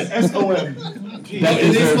fucking. That's SOM.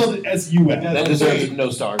 It is spelled SUM. That deserves no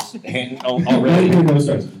stars. Already. Already. No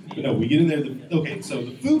stars. But no, we get in there. Okay, so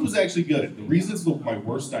the food was actually good. The reason it's my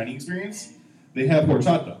worst dining experience, they have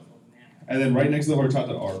horchata, and then right next to the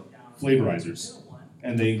horchata are flavorizers,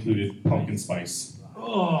 and they included pumpkin spice.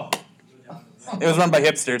 Oh. It was run by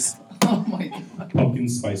hipsters. Oh my god. Pumpkin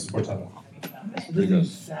spice horchata. It doesn't even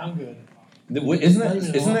sound good.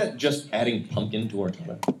 Isn't that just adding pumpkin to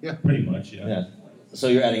horchata? Yeah, pretty much. Yeah. Yeah. So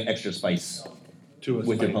you're adding extra spice To a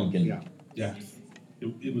with your spice. pumpkin. Yeah. Yeah.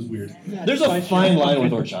 It was weird. Yeah, There's a spicy fine line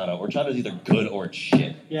pumpkin. with horchata. Horchata is either good or it's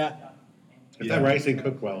shit. Yeah. If that rice ain't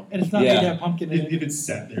cooked well. And it's not Yeah. made to have pumpkin in If, it. if it's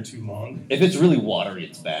sat there too long. If it's really watery,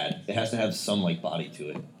 it's bad. It has to have some like body to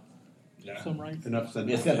it. Yeah. Some rice. Enough said.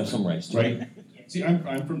 It's got to have some rice to it. Right. See,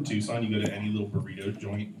 I'm from Tucson. You go to any little burrito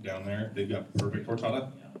joint down there, they've got perfect horchata.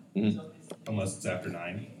 Mhm. Unless it's after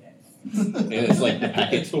 9. And it's like the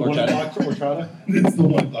packet The 1 o'clock horchata? It's the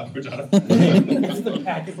 1 o'clock horchata. That's the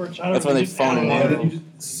packet for horchata. That's when they Just phone add it water. in. You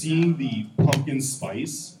just seeing the pumpkin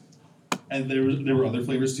spice, and there were other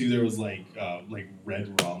flavors too. There was like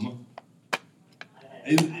red rum.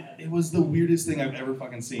 It was the weirdest thing I've ever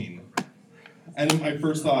fucking seen. And my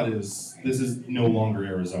first thought is, this is no longer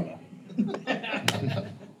Arizona.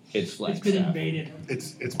 It's It's Flagstaff. been invaded.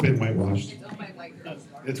 It's been whitewashed.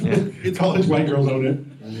 It's college white girls own it.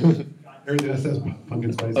 Everything that says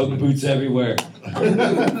pumpkin spice. Ugg boots everywhere.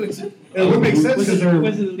 It would make sense because they're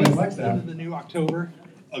Was it at in least Flagstaff. the new October?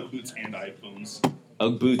 Ugg boots and iPhones.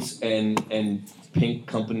 Ugg boots and pink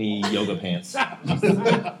company yoga pants.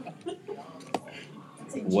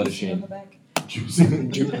 What a shame. Juicy.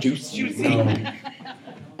 Juicy. No.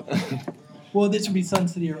 Well, this would be Sun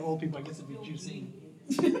City or old people. I guess it'd be Juicing.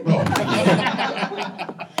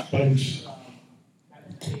 Bunch.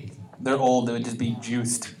 They're old, they would just be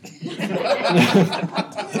juiced.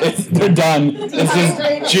 They're done. It's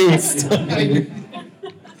just juiced.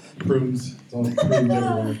 Prunes. It's all prunes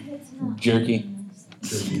everywhere. Jerky.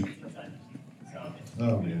 Jerky.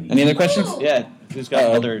 Oh man. Any other questions? Yeah. Who's got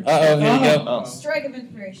other? Uh-oh, here you go. Oh. Strike of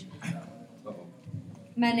inspiration.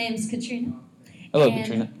 My name's Katrina. Hello, and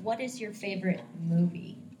Katrina. What is your favorite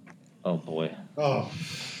movie? Oh boy. Oh.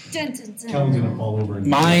 Dun, dun, dun. Kelly's gonna fall over. And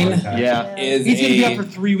Mine Yeah. is He's gonna be a up for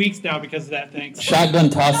 3 weeks now because of that. Thanks. shotgun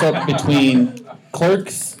toss-up between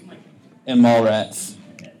Clerks and Mallrats.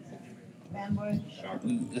 Fanboy.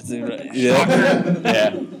 Is it right? Yeah.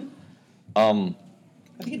 Yeah.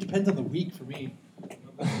 I think it depends on the week for me.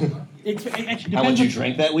 It actually How depends much you on-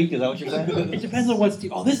 drank that week? Is that what you're saying? It depends on what's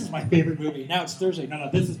oh, this is my favorite movie. Now it's Thursday. No,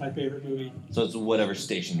 this is my favorite movie. So it's whatever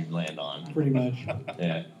station you land on. Pretty much.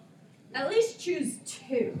 Yeah. At least choose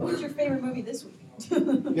two. What's your favorite movie this week?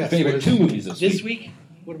 Yes, Favorite what is- 2 movies this This week. week,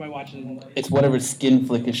 What am I watching? It's whatever skin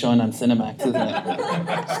flick is showing on Cinemax, isn't it?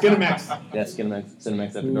 Skinemax. Yeah,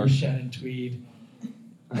 Cinemax After Ooh, Dark. Shannon Tweed.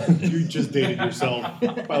 You just dated yourself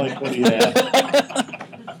by like 20 years.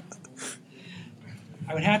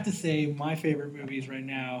 I would have to say my favorite movies right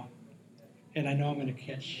now, and I know I'm going to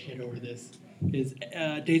catch shit over this, is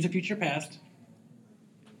Days of Future Past.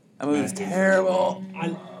 That movie's terrible. I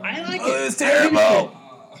like it. Oh, it's terrible.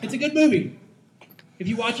 It's a good movie. If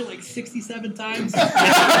you watch it like 67 times, it's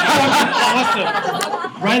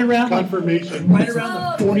awesome. Right around Confirmation. Right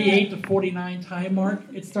around the 48 to 49 time mark,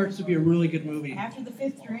 it starts to be a really good movie. After the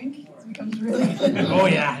fifth drink, it becomes really good. Oh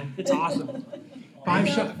yeah, it's awesome. Five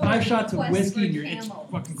shots of whiskey and it's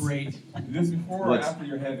fucking great. Is this before or after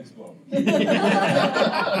your head explodes?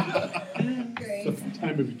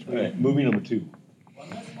 Time of between. All right, movie number 2.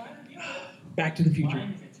 Back to the Future.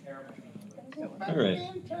 All right.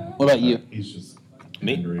 What about you? He's just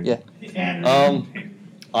Me? Yeah.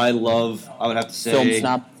 I would have to say. Film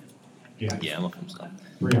snob. Yeah, I'm a film snob.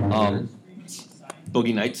 Bring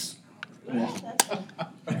Boogie Nights.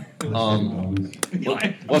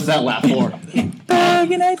 What's that laugh for?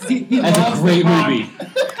 Boogie Nights. That's a great movie.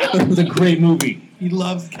 It's a great movie.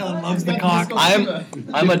 Kellen loves the cock. I'm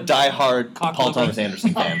a diehard Paul Thomas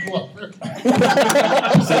Anderson fan.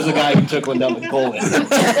 Says the guy who took one down the colon.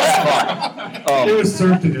 It was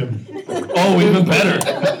served to him. Oh, even better.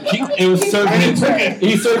 It was served to him.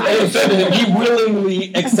 He served it to him. He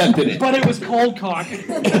willingly accepted it. But it was cold cock.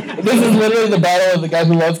 This is literally the battle of the guy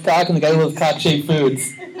who loves cock and the guy who loves cock-shaped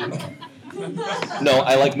foods. No,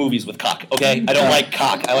 I like movies with cock. Okay, I don't like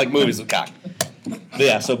cock. I like movies with cock. But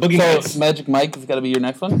yeah, so Boogie Nights. So Magic Mike has got to be your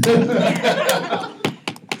next one.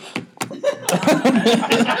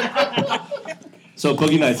 So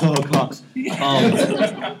Boogie Nights. Oh, cocks.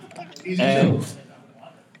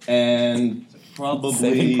 And probably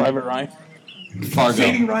Saving Private Ryan. Fargo.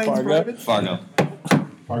 Saving Ryan's Private? Fargo.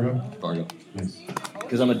 Fargo? Nice.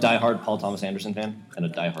 Because I'm a diehard Paul Thomas Anderson fan and a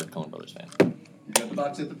diehard Coen Brothers fan. You got the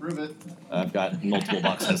box set to prove it. I've got multiple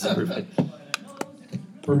box sets to prove it.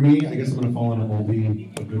 For me, I guess I'm gonna fall on a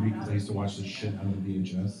movie because I used to watch this shit out of the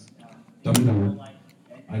VHS. Dumb and Dumber.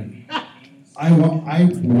 I wore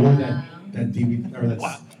that DVD or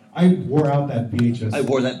that. I wore out that VHS. I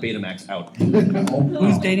wore that Betamax out.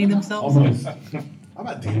 Who's dating himself? Almost. I'm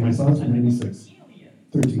not dating myself. It's from '96.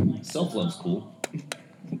 13. Self-love's cool.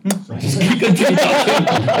 So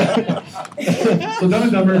Dumb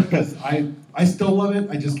and Dumber, because I still love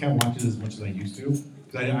it. I just can't watch it as much as I used to.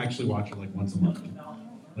 Because I actually watch it like once a month.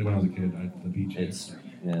 Like when I was a kid, the beach.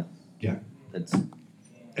 Yeah.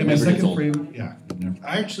 And my second frame,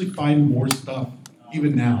 I actually find more stuff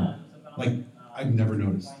even now. Like I've never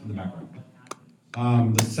noticed in the background.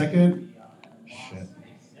 The second, shit,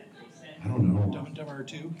 I don't know. Dumb and Dumber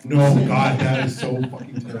 2? No, God, that is so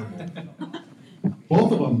fucking terrible.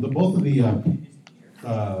 Both of them, both of the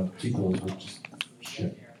sequels were just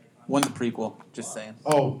shit. One's a prequel, just saying.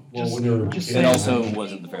 Oh, well, when they were It also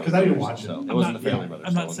wasn't the Fairley because I didn't Brothers, watch it. so it wasn't the Fairley Brothers.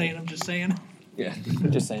 I'm so not saying, I'm just saying. Yeah.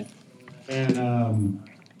 Just saying. And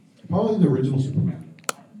probably the original Superman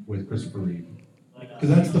with Christopher Reeve. Because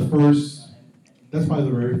that's probably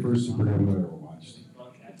the very first superhero I ever watched.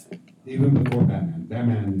 Even before Batman.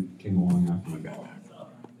 Batman came along after Batman.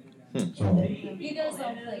 So, You guys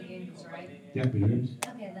all play games, right? yeah, video games.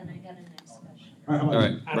 Okay, then I got a next question. All right, how about All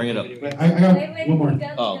right, bring it up. Wait, I got Wait, one more. you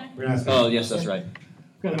got- Oh. We're gonna ask Oh, yes, that's right.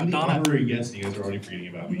 How many honorary guests you guys are already forgetting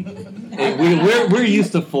about me? Hey, we're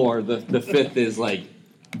used to 4. The fifth is like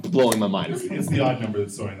blowing my mind. It's the odd number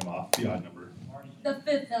that's throwing them off. The odd number. The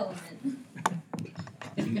Fifth Element.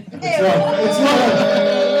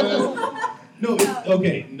 No, it's,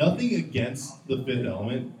 okay. Nothing against the Fifth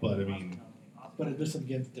Element, but I mean, But there's some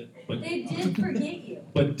against it. but They did forget you.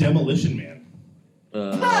 but Demolition Man.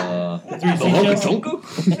 The Honka Tonka?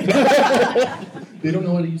 They don't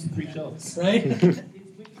know how to use the 3 shells. Right?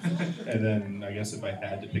 And then I guess if I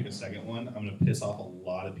had to pick a second one, I'm gonna piss off a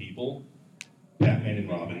lot of people. Batman and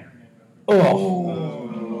Robin.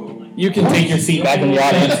 Oh. You can take your seat back in the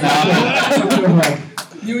audience now.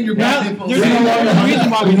 You and your Now, back there's no longer a reason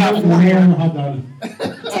why we have 4 here.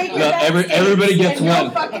 Everybody gets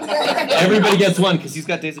one. Everybody gets one because he's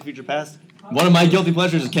got Days of Future Past. One of my guilty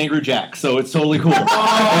pleasures is Kangaroo Jack, so it's totally cool. It's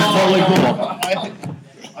totally cool.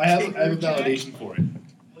 I have a validation for it.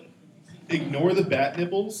 Ignore the bat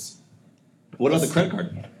nipples. What about the credit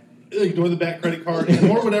card? Ignore the bat credit card.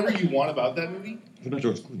 Ignore whatever you want about that movie. What about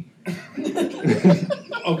George Clooney?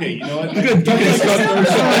 Okay, you know what?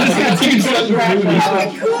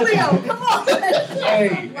 Coolio, come on.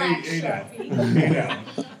 Hey now.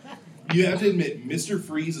 You have to admit, Mr.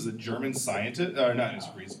 Freeze is a German scientist, not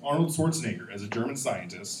Mr. Freeze, Arnold Schwarzenegger as a German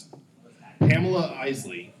scientist. Pamela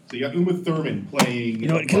Isley. So you got Uma Thurman playing. You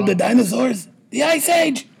know what killed the dinosaurs? The Ice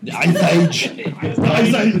Age. The Ice Age. The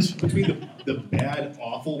Ice Age. Between the bad,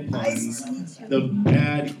 awful puns, the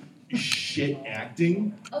bad shit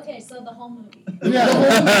acting. Okay, so the whole movie.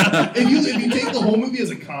 Yeah. If you take the whole movie as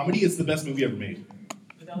a comedy, it's the best movie ever made.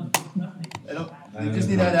 You just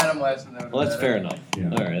need that Adam West. Well, that's fair enough. Yeah.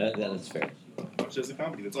 All right, that's fair. Watch it as a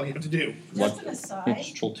comedy. That's all you have to do. Just an aside,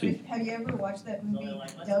 Troll 2. have you ever watched that movie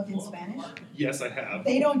dubbed in Spanish? Yes, I have.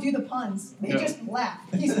 They don't do the puns. They No. just laugh.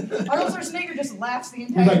 Arnold Schwarzenegger just laughs the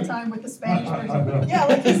entire time with the Spanish version. Yeah,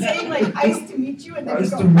 like he's saying like "Ice to meet you," and then Nice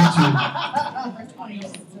he's to going meet for 20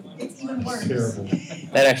 minutes. It's even worse. Terrible.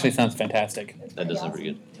 That actually sounds fantastic. That does sound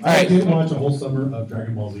pretty good. I did watch a whole summer of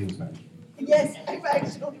Dragon Ball Z in Spanish. Yes, I've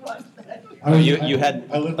actually watched that. You had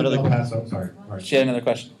I lived in another El Paso. Sorry. She had another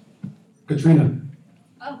question. Katrina.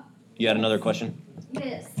 Oh, You had another question?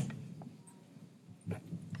 this.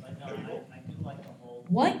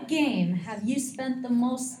 What game have you spent the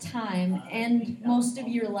most time and most of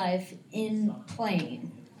your life in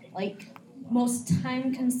playing? Like, most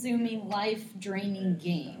time-consuming, life-draining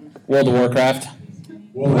game? World of Warcraft.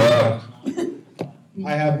 World of Warcraft.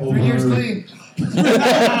 I have over. 3 years clean.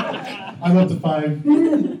 I'm up to 5.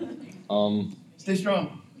 Stay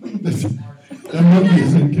strong. That monkey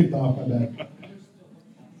isn't kicked off my back.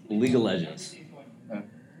 League of Legends.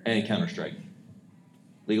 And Counter-Strike.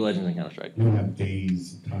 League of Legends and Counter-Strike. You don't have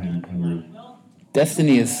days, time, ever.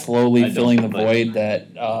 Destiny is slowly I don't, filling the but- void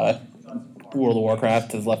that World of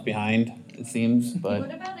Warcraft has left behind, it seems. But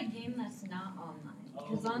What about a game that's not online?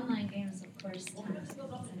 Because online games, of course,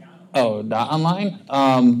 oh, not online?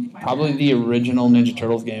 Probably the original Ninja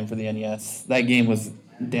Turtles game for the NES. That game was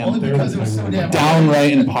Only because it was so damn hard.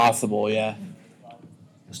 downright impossible. Yeah.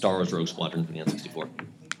 Star Wars Rogue Squadron for the N64.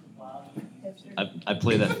 I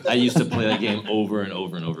play that. I used to play that game over and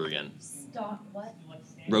over and over again. Stop. What?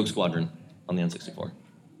 Rogue Squadron on the N64.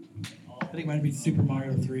 I think it might be Super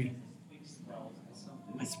Mario 3.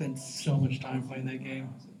 I spent so much time playing that game.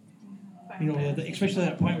 You know, especially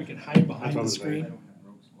at that point where you can hide behind the screen.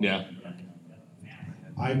 Yeah.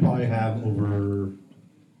 I probably have over.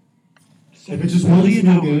 If it's just one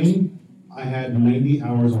single game, I had 90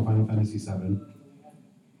 hours on Final Fantasy VII.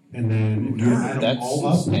 And then if you add them all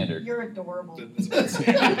up, standard. You're adorable. That's pretty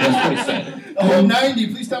standard. Oh, 90.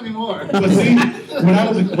 Please tell me more. But see, when I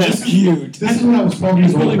was a That's cute. This is when I was 12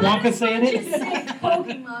 years Willy old. Wonka saying Just it? say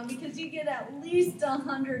Pokemon because you get at least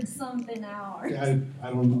 100-something hours. I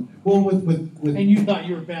don't know. Well, with And you thought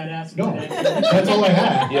you were badass. no, today. that's all I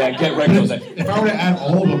had. Yeah, get wrecked, Jose. If I were to add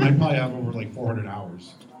all of them, I'd probably have over like 400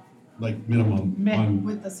 hours, like minimum. On,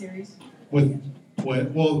 With the series. with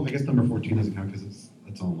what? Well, I guess number 14 doesn't count because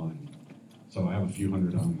it's online. So I have a few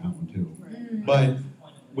hundred on that one too. But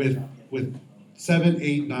with 7,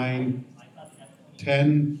 8, 9,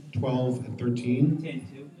 10, 12, and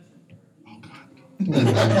 13. Oh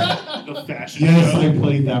God. The fashion Yes, show. I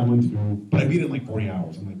played that one too, but I beat it in like 40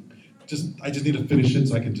 hours. I'm like, I just need to finish it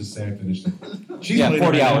so I can just say I finished it. She's Yeah, played it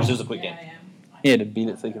 40 right hours now. is a quick game. He had to beat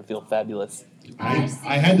it so he could feel fabulous.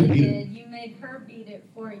 I had to beat it. You made her beat it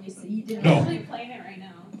for you, so you didn't No. actually play it right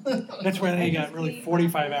now. That's when he got really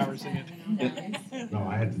 45 hours in it. No,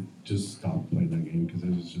 I had to just stop playing that game because it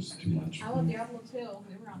was just too much. I love Diablo 2. We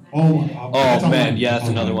were on that. Oh, Oh man, yeah, that's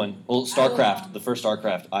another one. Well, StarCraft, the first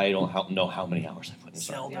StarCraft, I don't know how many hours I put in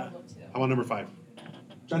StarCraft. Zelda. I'm on number 5.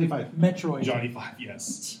 Johnny 5. Metroid. Johnny 5,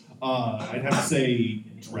 yes. I'd have to say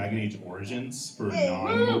Dragon Age Origins for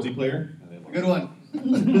non-multiplayer. Good one.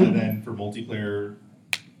 And then for multiplayer,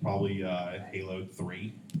 probably Halo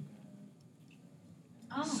 3.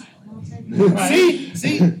 Oh,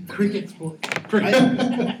 See? Cricket sport.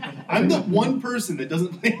 I'm the one person that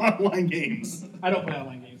doesn't play online games. I don't play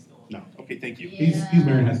online games. No. Okay, thank you. He's married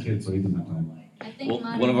and has kids, so he doesn't have time. I think Well,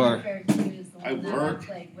 Modern one of our- Warfare 2 is the I one that work.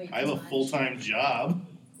 played way I have too a much. full-time job.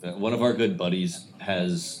 One of our good buddies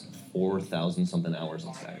has 4,000 something hours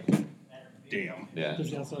on Skyrim. Damn. Yeah, Does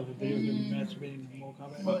he also have a video game masturbating in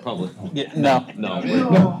Mortal Kombat? probably. Yeah, no. No,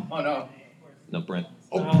 Oh, no. no, Brent.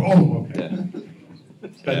 Oh, okay.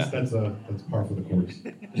 Yeah. That's par for the course.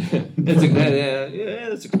 It's yeah,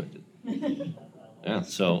 that's expected. Yeah.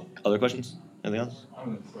 So, other questions? Anything else?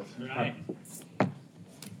 Right.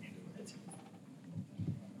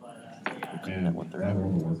 And I have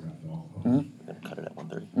World of Warcraft though. We're gonna cut it at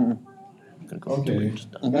 1:30. Gonna go Okay,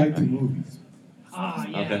 just done. back to movies. Ah,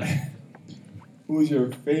 yeah. Okay. Who's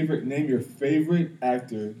your favorite? Name your favorite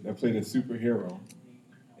actor that played a superhero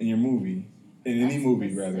in your movie, in any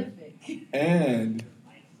movie rather, and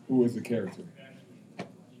who was the character?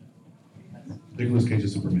 Nicolas Cage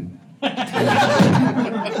is Superman.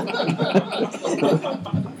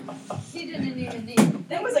 He didn't even need.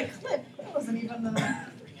 That was a clip. That wasn't even the.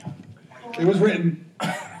 It was written.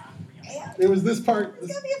 It was this part. It's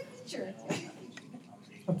gotta be a feature.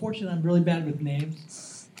 Unfortunately, I'm really bad with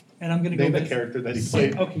names, and I'm gonna Name go the with character that he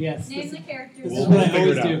played. Okay, yes. Name This, the characters. this We'll is what I figure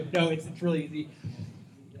always it do. out. No, it's really easy.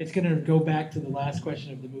 It's gonna go back to the last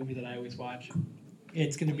question of the movie that I always watch.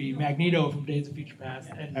 It's gonna be Magneto from Days of Future Past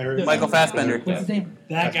and Michael Fassbender. What's his name?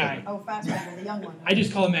 That guy. Oh, Fassbender, the young one. I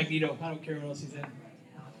just call him Magneto. I don't care what else he's in.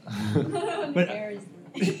 But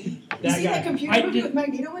You see that computer movie with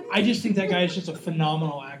Magneto in it? I just think that guy is just a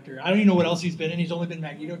phenomenal actor. I don't even know what else he's been in. He's only been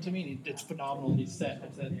Magneto to me. And it's phenomenal. He's set.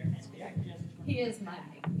 That's it. He is my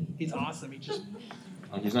Magneto. He's awesome. He just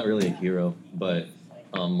He's not really a hero, but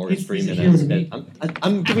Morgan He's a Freeman hero has. to me.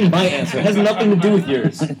 I'm giving my answer. It has nothing to do with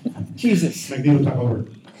yours. Jesus. Magneto, talk over.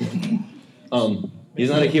 He's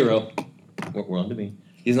not a hero. We're on to me.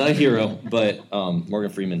 He's not a hero, but Morgan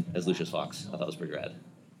Freeman as Lucius Fox. I thought it was pretty rad.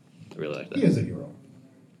 I really like that. He is a hero.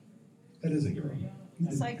 That is a hero. He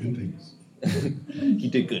did Psychic. good things. He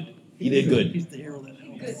did good. He did good. He's the hero that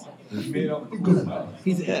helps. Good.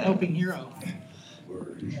 He's a helping hero.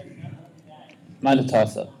 Mine a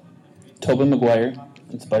toss-up. Tobey Maguire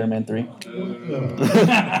in Spider-Man 3. Or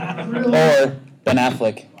Ben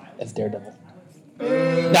Affleck as Daredevil.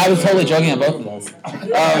 No, I was totally joking at both of those.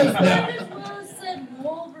 Might as well have said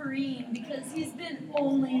Wolverine because he's been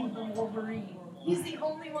only the Wolverine. He's the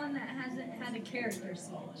only one that hasn't had a character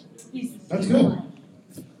switch. He's That's the good. one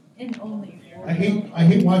and only. I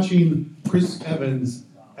hate watching Chris Evans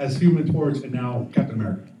as Human Torch and now Captain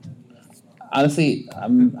America. Honestly,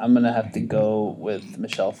 I'm gonna have to go with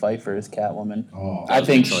Michelle Pfeiffer as Catwoman. Oh, I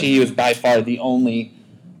think she was by far the only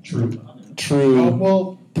true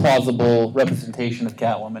plausible representation of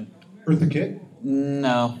Catwoman. Eartha Kitt?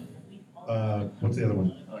 No. What's the other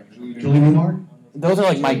one? Julie Newmar? Those are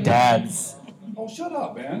like my dad's. Oh, shut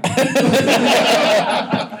up, man.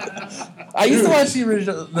 I used to watch the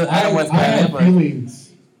original, the Adam West I had Batman, but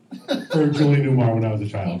feelings for Julie Newmar when I was a You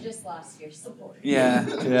child. just lost your support.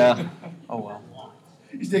 yeah. Oh well.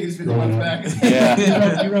 He's taking his 50 months back.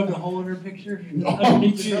 Yeah. You rubbed a hole in her picture.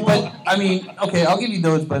 But I mean, okay, I'll give you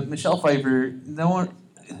those. But Michelle Pfeiffer, no one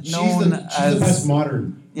She's the best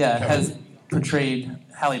modern. has portrayed.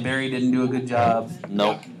 Halle Berry didn't do a good job.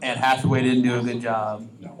 Nope. Anne Hathaway didn't do a good job.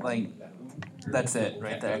 Like, that's it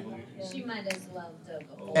right there. She might as well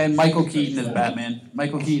go. And Michael Keaton is Batman.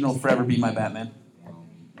 Michael Keaton will forever be my Batman.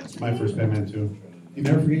 That's my first Batman too. You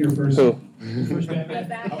never forget your first. Who?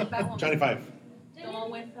 Johnny Five.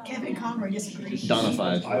 Kevin Conroy disagrees. Donna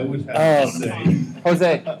 5. I would have to say.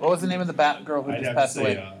 Jose, what was the name of the Batgirl who I'd just have to passed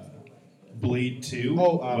say away? Blade 2,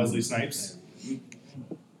 Wesley Snipes.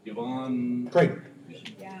 Yvonne Craig.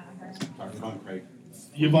 Yvonne Craig.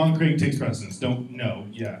 Yvonne Craig takes precedence. Don't know.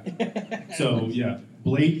 Yeah. So, yeah.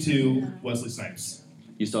 Blade 2, Wesley Snipes.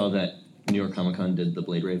 You saw that New York Comic Con did the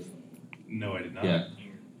Blade Rave? No, I did not. Yeah.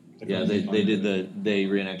 Yeah, they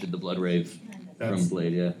reenacted the Blood Rave from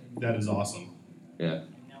Blade, yeah. That is awesome. Yeah.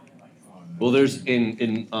 Well, there's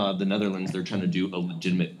in the Netherlands, they're trying to do a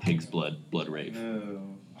legitimate pig's blood rave.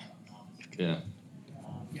 Yeah.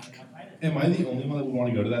 Am I the only one that would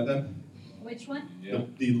want to go to that then? Which one?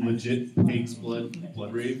 The legit pig's blood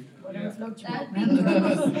rave? That'd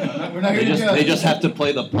be They just have to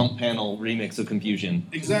play the pump panel remix of Confusion.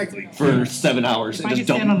 Exactly. For 7 hours If and I just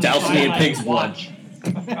could stand on don't the douse me in sideline pig's and blood. watch.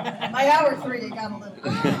 By hour 3, it got a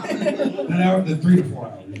little. An hour, the 3 to 4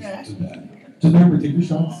 hours. Yeah. Too bad. Just remember, take your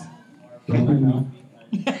shots. Don't bring them out.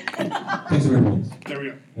 Take some air bubbles. There we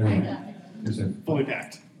go. There we go. You're safe. Fully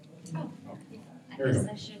packed. I There we guess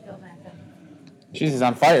go. I should go back up. She's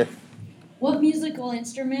on fire. What musical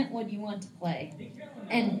instrument would you want to play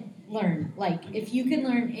and learn? Like, if you could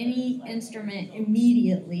learn any instrument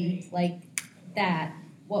immediately, like that,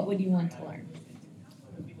 what would you want to learn?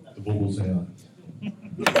 The Vuvuzela.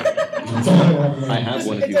 I have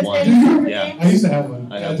one if you It's want. a- Yeah. I used to have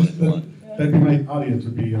one. I have one if you want. That'd be my audience,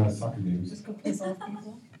 would be soccer games. Just go piss off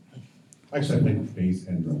people. Actually, I played bass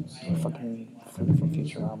and drums. So. Fucking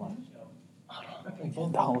Futurama.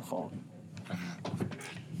 The holophone.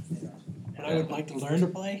 What I would like to learn to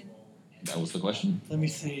play? That was the question. Let me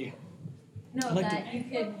see. No, I'd like that you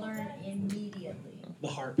could learn immediately. The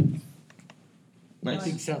harp. I Nice.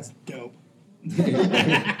 think sounds dope. Look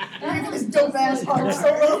at this dope ass harp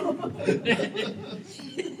solo.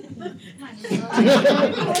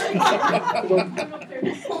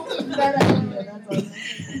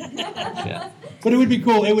 Yeah. But it would be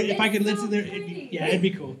cool. It would, if I could listen there. It'd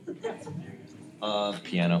be cool.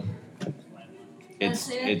 Piano. That's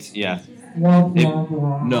it? It's yeah.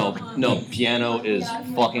 No, piano is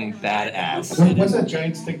fucking badass. What's that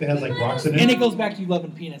giant stick that has like rocks in it? And it goes back to you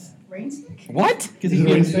loving penis. What? Is it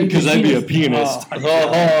a rain stick? Because I'd be a pianist. Does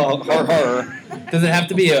it have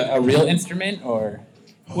to be a real instrument or?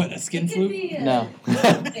 What, a skin flute? No.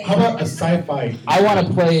 How about a sci-fi? I want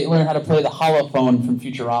to learn how to play the holophone from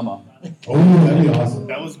Futurama. Oh, that'd be awesome.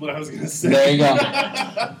 That was what I was gonna say. There you go.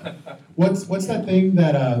 What's that thing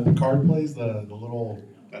that Picard plays? The little.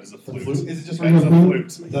 That is a the flute. flute? Is it just That a is flute?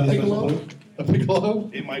 Is that a special flute? A piccolo?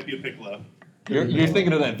 It might be a piccolo. You're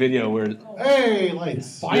thinking of that video where Hey,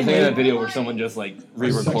 lights. you're thinking of that video where someone just like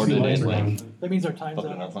re-recorded Sexy lights it are like on. That means our time's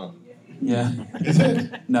fucking up, up. huh? Yeah. Is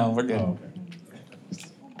it? No, we're good. Oh,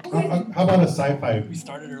 okay. How about a sci-fi? We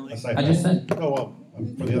started early. A sci-fi. I just said. Oh well,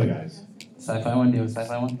 for the other guys. Sci-fi one. Do you have a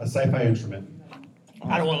sci-fi one? A sci-fi instrument.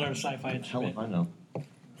 I don't want to learn a sci-fi Hell instrument. if I know.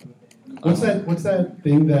 What's that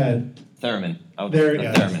thing that? Theremin. There, the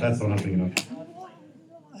yeah, theremin. that's the one I'm thinking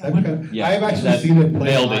of. That'd be kind of- Yeah, I have actually that seen it play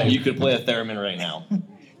nailed live. it. You could play a theremin right now.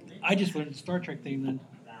 I just learned the Star Trek thing then.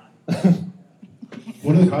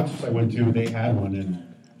 One of the concerts I went to, they had one,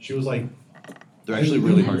 and she was like, They're actually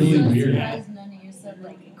really hard to really use. weird. Surprised none of you said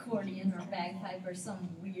like accordion or bagpipe or something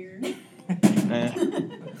weird. I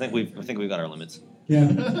think we've got our limits. Yeah.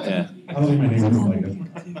 Yeah. I don't think my neighbors would like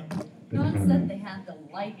it. Not said they had to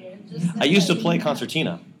like it. Just I used to play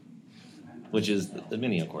concertina, which is the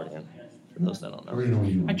mini accordion. For those that don't I already know know.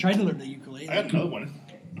 what you I want. tried to learn the ukulele. I got another one.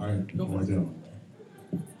 All right, Go for let's it. do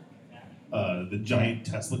The giant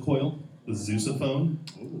Tesla coil, the Zeusophone.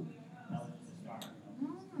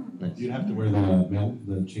 it. You'd have to wear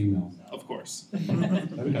the chain mail. Of course. That'd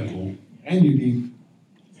be kind of cool. And you'd be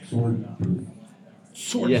sword proof.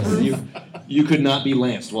 Yes, you could not be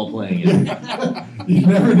lanced while playing it. You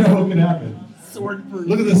never know what can happen. Sword proof.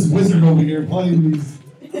 Look at this wizard over here playing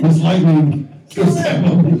this lightning. Kill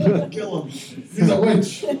him. Kill him. He's a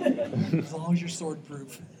witch. As long as you're sword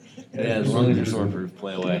proof. Yeah, as long as you're swordproof,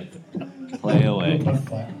 play away. Play away.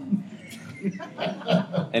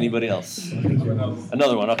 Anybody else?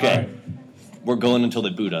 Another one, okay. We're going until they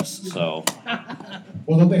boot us, so.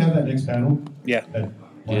 Well, don't they have that next panel? Yeah.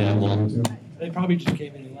 Yeah, well, They probably just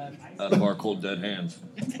came in and left. out of our cold dead hands.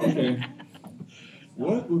 Okay.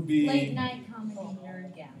 What would be late night comedy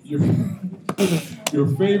nerd gas. your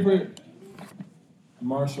favorite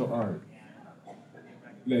martial art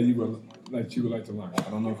that you would like to learn? I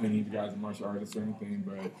don't know if any of you guys are martial artists or anything,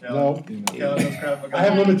 but No. you I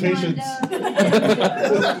have limitations.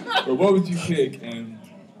 But what would you pick and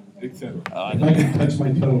etc. If I could touch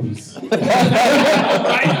my toes.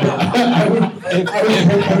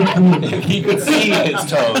 If he could see his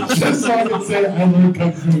toes. Just so I could say I learned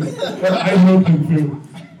Kung Fu. Or I know Kung Fu.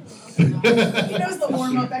 He knows the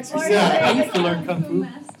warm-up exercise. Yeah. I used to learn Kung Fu.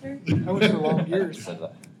 I went for long years.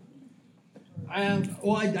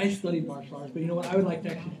 I studied martial arts, but you know what? I would like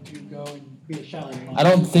to actually to go and be a Shaolin. I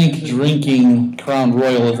don't think drinking Crown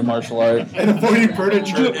Royal is a martial art. And before you burn it,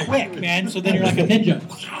 Do it quick, man. So then you're like a ninja.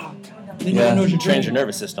 Then Yeah. you know what you're Trains doing. your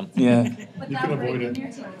nervous system. Yeah. You can avoid it.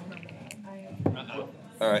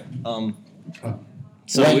 All right.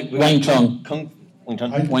 So Wing Chun. Wing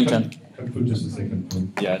Chun. Wing Chun. Kung Fu just to say Kung Fu.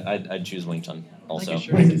 Yeah, I'd choose Wing Chun also. Like a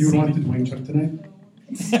shirt. Wait, you would want to do Wing Chun tonight?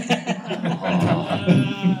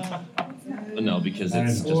 No, because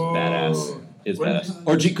it's just badass. It's badass.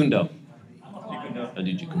 Or Jeet Kune Do. I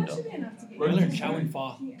do Jeet Kune Do. I learned Chow and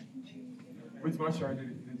Fa. Which martial art did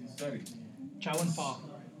you study? Chow and Fa.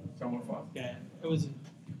 Someone fought. Yeah,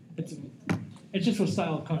 it's just a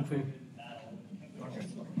style of Kung Fu. Okay.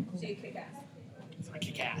 So you kick ass. I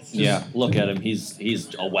kick ass. Yeah, look at him. He's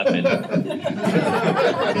a weapon.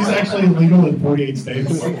 He's actually legal in 48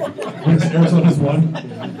 states. Arizona's one.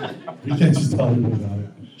 You can't just tell anybody about it.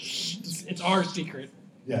 It's our secret.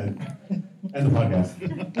 Yeah. And the podcast.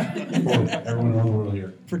 For everyone around the world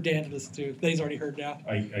here. For Dan to listen to. That he's already heard now.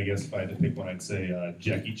 I guess if I had to pick one, I'd say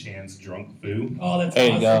Jackie Chan's Drunk Fu. Oh, that's There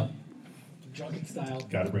awesome. you go. Drunken style.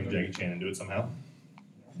 Got to bring Jackie Chan into it somehow.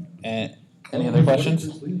 And any other questions?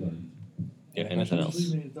 Yeah, anything else?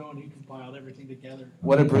 Bruce Lee made his own. He compiled everything together.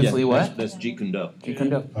 What did Bruce Yeah, Lee what? That's Jeet Kune Do. Jeet Kune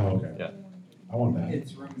Do. Oh, okay. Yeah. I want that.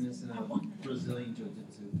 It's reminiscent of Brazilian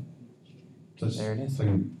Jiu-Jitsu. Just, There it is. So I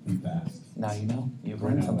can be fast. Now you know. You've Right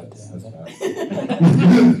learned now, something that's today.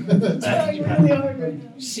 fast. You really are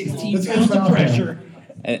good. 16 Let's get pounds of found, pressure.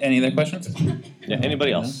 Any other questions? Yeah,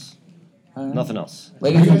 anybody else? All right. Nothing else. Are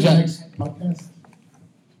you Ladies and guys gentlemen. next podcast?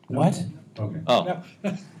 What? Okay. Oh,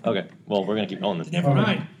 No. okay. Well, we're gonna keep going then. Never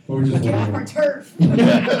mind. Well, we're just Get off our wondering. turf.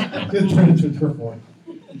 Just turn into a turf war.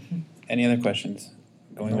 Any other questions?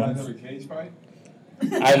 Going You guys on? have a cage fight?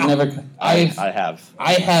 I've never. I have.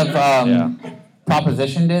 I have.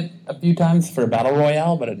 propositioned it a few times for a battle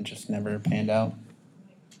royale, but it just never panned out.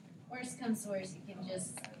 Worst comes to worst, you can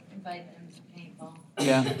just invite them to paintball.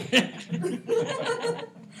 Yeah.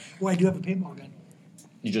 Well, I do have a paintball gun.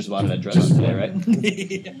 You just bought it at Dreadnought today,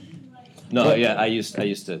 right? No, yeah, I used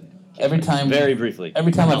to. Every time, very briefly.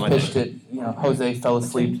 Every time Not I my pitched it, Jose fell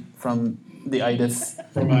asleep from the itis.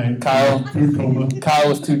 From my Kyle, food coma. Kyle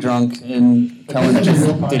was too drunk, and Kellen just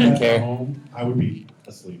didn't care. Home, I would be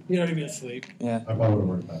asleep. You don't even asleep. Yeah. I probably would have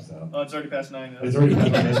already passed out. Oh, it's already past 9. It's already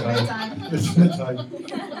past 9. It's bedtime.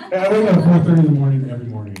 Hey, I wake up at 4:30 in the morning every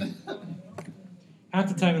morning. Half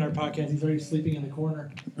the time in our podcast, he's already sleeping in the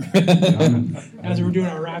corner. As we're doing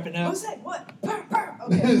our wrapping up. What's that? What?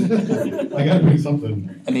 I gotta bring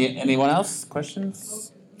something. Anyone else?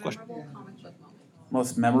 Questions?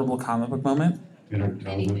 Most memorable comic book moment?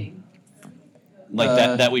 Anything.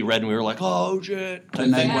 Like that we read and we were like, oh shit. The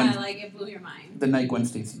night when like it blew your mind. the night Gwen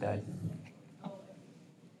Stacy died.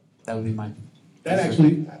 That would be mine. That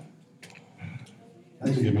actually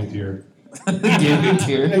gave me a tear. Gave you a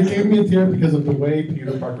tear? It gave me a tear because of the way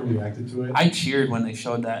Peter Parker reacted to it. I cheered when they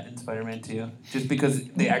showed that in Spider-Man 2, just because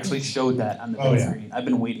they actually showed that on the big screen. I've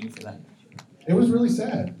been waiting for that. It was really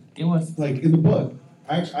sad. It was. Like in the book.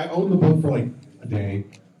 I owned the book for like a day,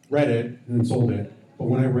 read it, and then sold it. But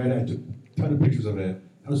when I read it, I took a ton of pictures of it.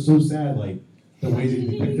 I was so sad, like the way they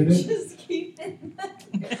depicted it. Just keep it.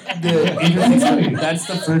 That's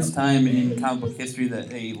the first time in comic book history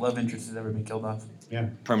that a love interest has ever been killed off. Yeah.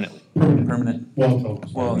 Permanently. Permanent.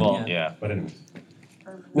 Well, yeah. But anyways.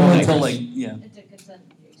 Well, until like, yeah. It took a ton of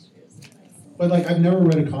pictures. But like, I've never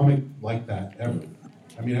read a comic like that ever.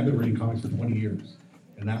 I mean, I've been reading comics for 20 years,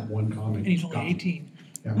 and that one comic. And he's only got me. 18.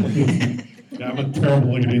 Yeah, I'm a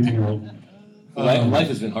terrible looking 18-year-old. Life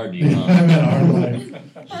has been hard to you, huh? I've had a hard life.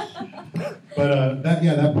 But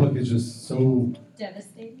that book is just so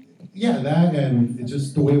Devastating. Yeah, that and it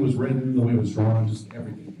just the way it was written, the way it was drawn, just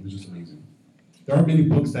everything. It was just amazing. There aren't many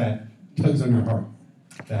books that tugs on your heart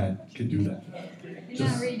that could do that. You're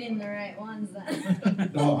not reading the right ones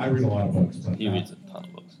then. No, I read a lot of books. But He reads a ton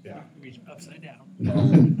of books. Yeah. He reads upside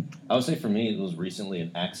down. I would say for me, it was recently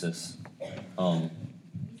in Axis.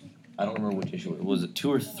 I don't remember which issue. Was it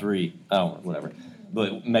 2 or 3? I don't know, whatever.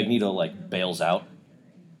 But Magneto like bails out,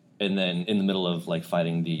 and then in the middle of like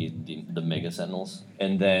fighting the Mega Sentinels,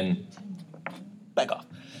 and then back off,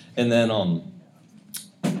 and then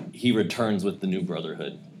he returns with the new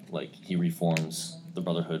Brotherhood. Like he reforms the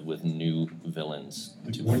Brotherhood with new villains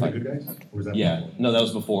to Weren't fight. they good guys? Or was that Yeah, no, that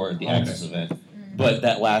was before the Axis event. But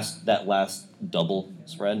that last double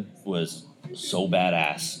spread was so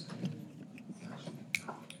badass.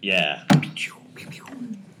 Yeah.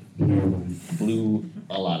 Blew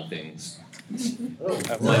a lot of things. I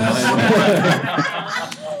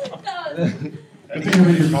think you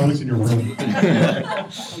read your comics in your room.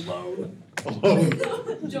 Alone.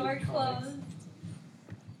 Door closed.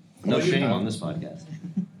 No shame on this podcast.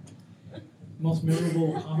 Most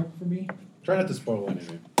memorable comic for me? Try not to spoil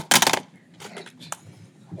anything.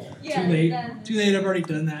 Yeah, Too late. that- Too late. I've already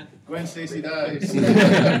done that. Gwen Stacy dies.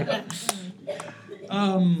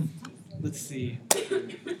 Let's see.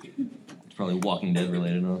 It's probably Walking Dead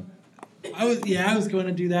related, huh? I was going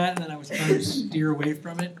to do that, and then I was trying to steer away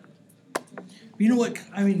from it. But you know what?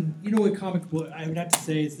 I mean, you know what comic book I would have to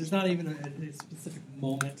say is there's not even a specific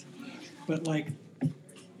moment, but like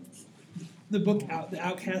the book The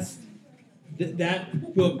Outcast.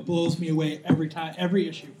 That book blows me away every time, every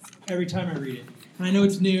issue, every time I read it. And I know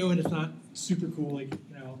it's new and it's not super cool, like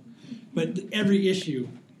but every issue,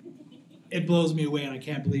 it blows me away, and I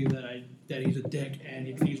can't believe that he's a dick and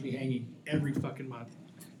he leaves me hanging every fucking month.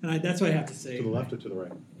 And that's what I have to say. To the left or to the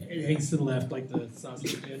right? It hangs to the left like the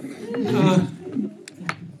sausage did.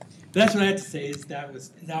 That's what I have to say is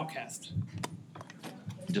Outcast.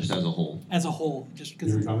 Just as a whole. As a whole, just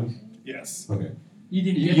because. Your comments? Yes. Okay. You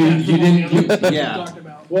didn't get You that. didn't. Yeah. Talked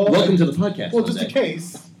about. Well, Welcome to the podcast. Well, just Jose. in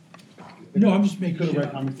case. No, I'm just making Could have shit read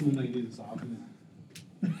up. comics in the 90s often.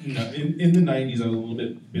 In the 90s, I was a little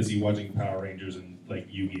bit busy watching Power Rangers and like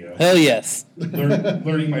Yu-Gi-Oh. Hell yes.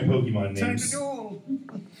 Learning my Pokemon names.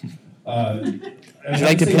 I'd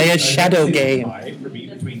like to play a shadow game. For me,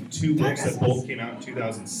 between two books that both came out in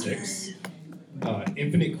 2006,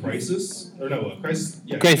 Infinite Crisis, or no, Crisis.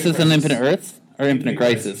 Yeah, Crisis on Infinite Earth? Or Infinite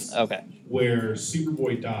Crisis? Okay. Where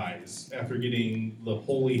Superboy dies after getting the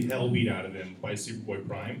holy hell beat out of him by Superboy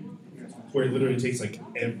Prime, where it literally takes like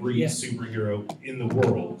every superhero in the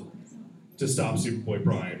world to stop Superboy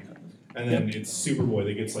Prime, and then it's Superboy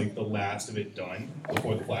that gets like the last of it done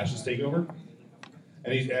before the Flashes take over.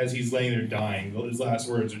 And as he's laying there dying, his last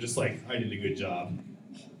words are just like, "I did a good job,"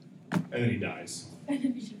 and then he dies.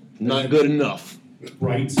 Not good enough.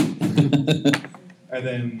 Right. And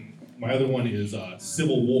then my other one is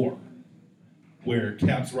Civil War, where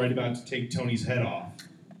Cap's right about to take Tony's head off.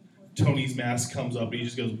 Tony's mask comes up and he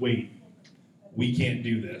just goes, wait, we can't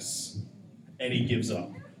do this. And he gives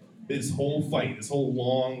up. This whole fight, this whole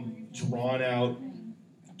long, drawn-out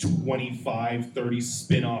 25, 30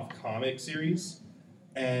 spin-off comic series,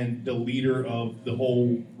 and the leader of the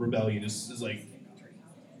whole rebellion is like,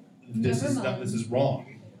 this is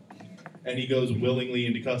wrong. And he goes willingly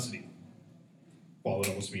into custody, followed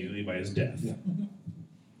almost immediately by his death. Yeah.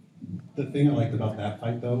 The thing I liked about that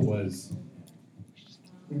fight, though, was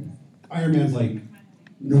Iron Man's like,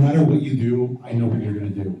 no matter what you do, I know what you're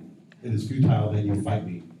going to do. It is futile that you fight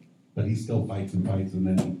me. But he still fights and fights, and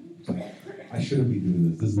then he's like, I shouldn't be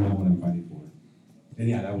doing this. This is not what I'm fighting for. And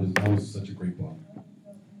yeah, that was such a great book.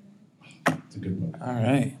 It's a good book. All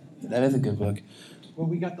right. That is a good book. Well,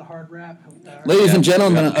 we got the hard rap. Ladies and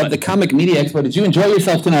gentlemen of the Comic Media Expo, did you enjoy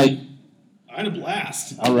yourself tonight? I had a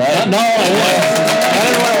blast. All right. No, I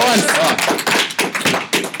won.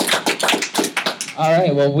 All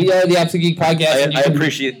right. Well, we are the Absolute Geek Podcast. I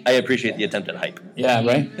appreciate the attempt at hype. Yeah,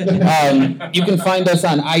 right. You can find us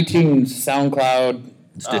on iTunes, SoundCloud,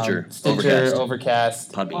 Stitcher,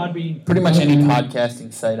 Overcast, Podbean. Pretty much any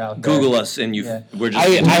podcasting site out there. Google us, and we're just. I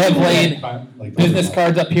have laid business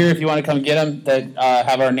cards up here if you want to come get them that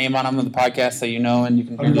have our name on them on the podcast, so you know, and you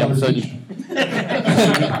can hear the episode.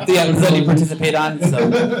 The episode you participate on. So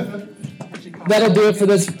that'll do it for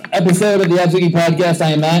this episode of the Absolute Geek Podcast.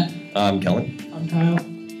 I am Matt. I'm Kellen. I'm Kyle.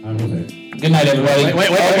 I'm Jose. Good night, everybody.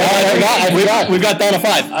 Wait, I forgot. We've got down to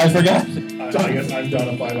 5. I forgot. I guess I'm down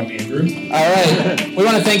to 5 on Andrew. All right. We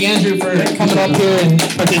want to thank Andrew for coming up here and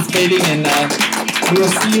participating, and we will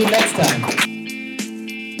see you next time.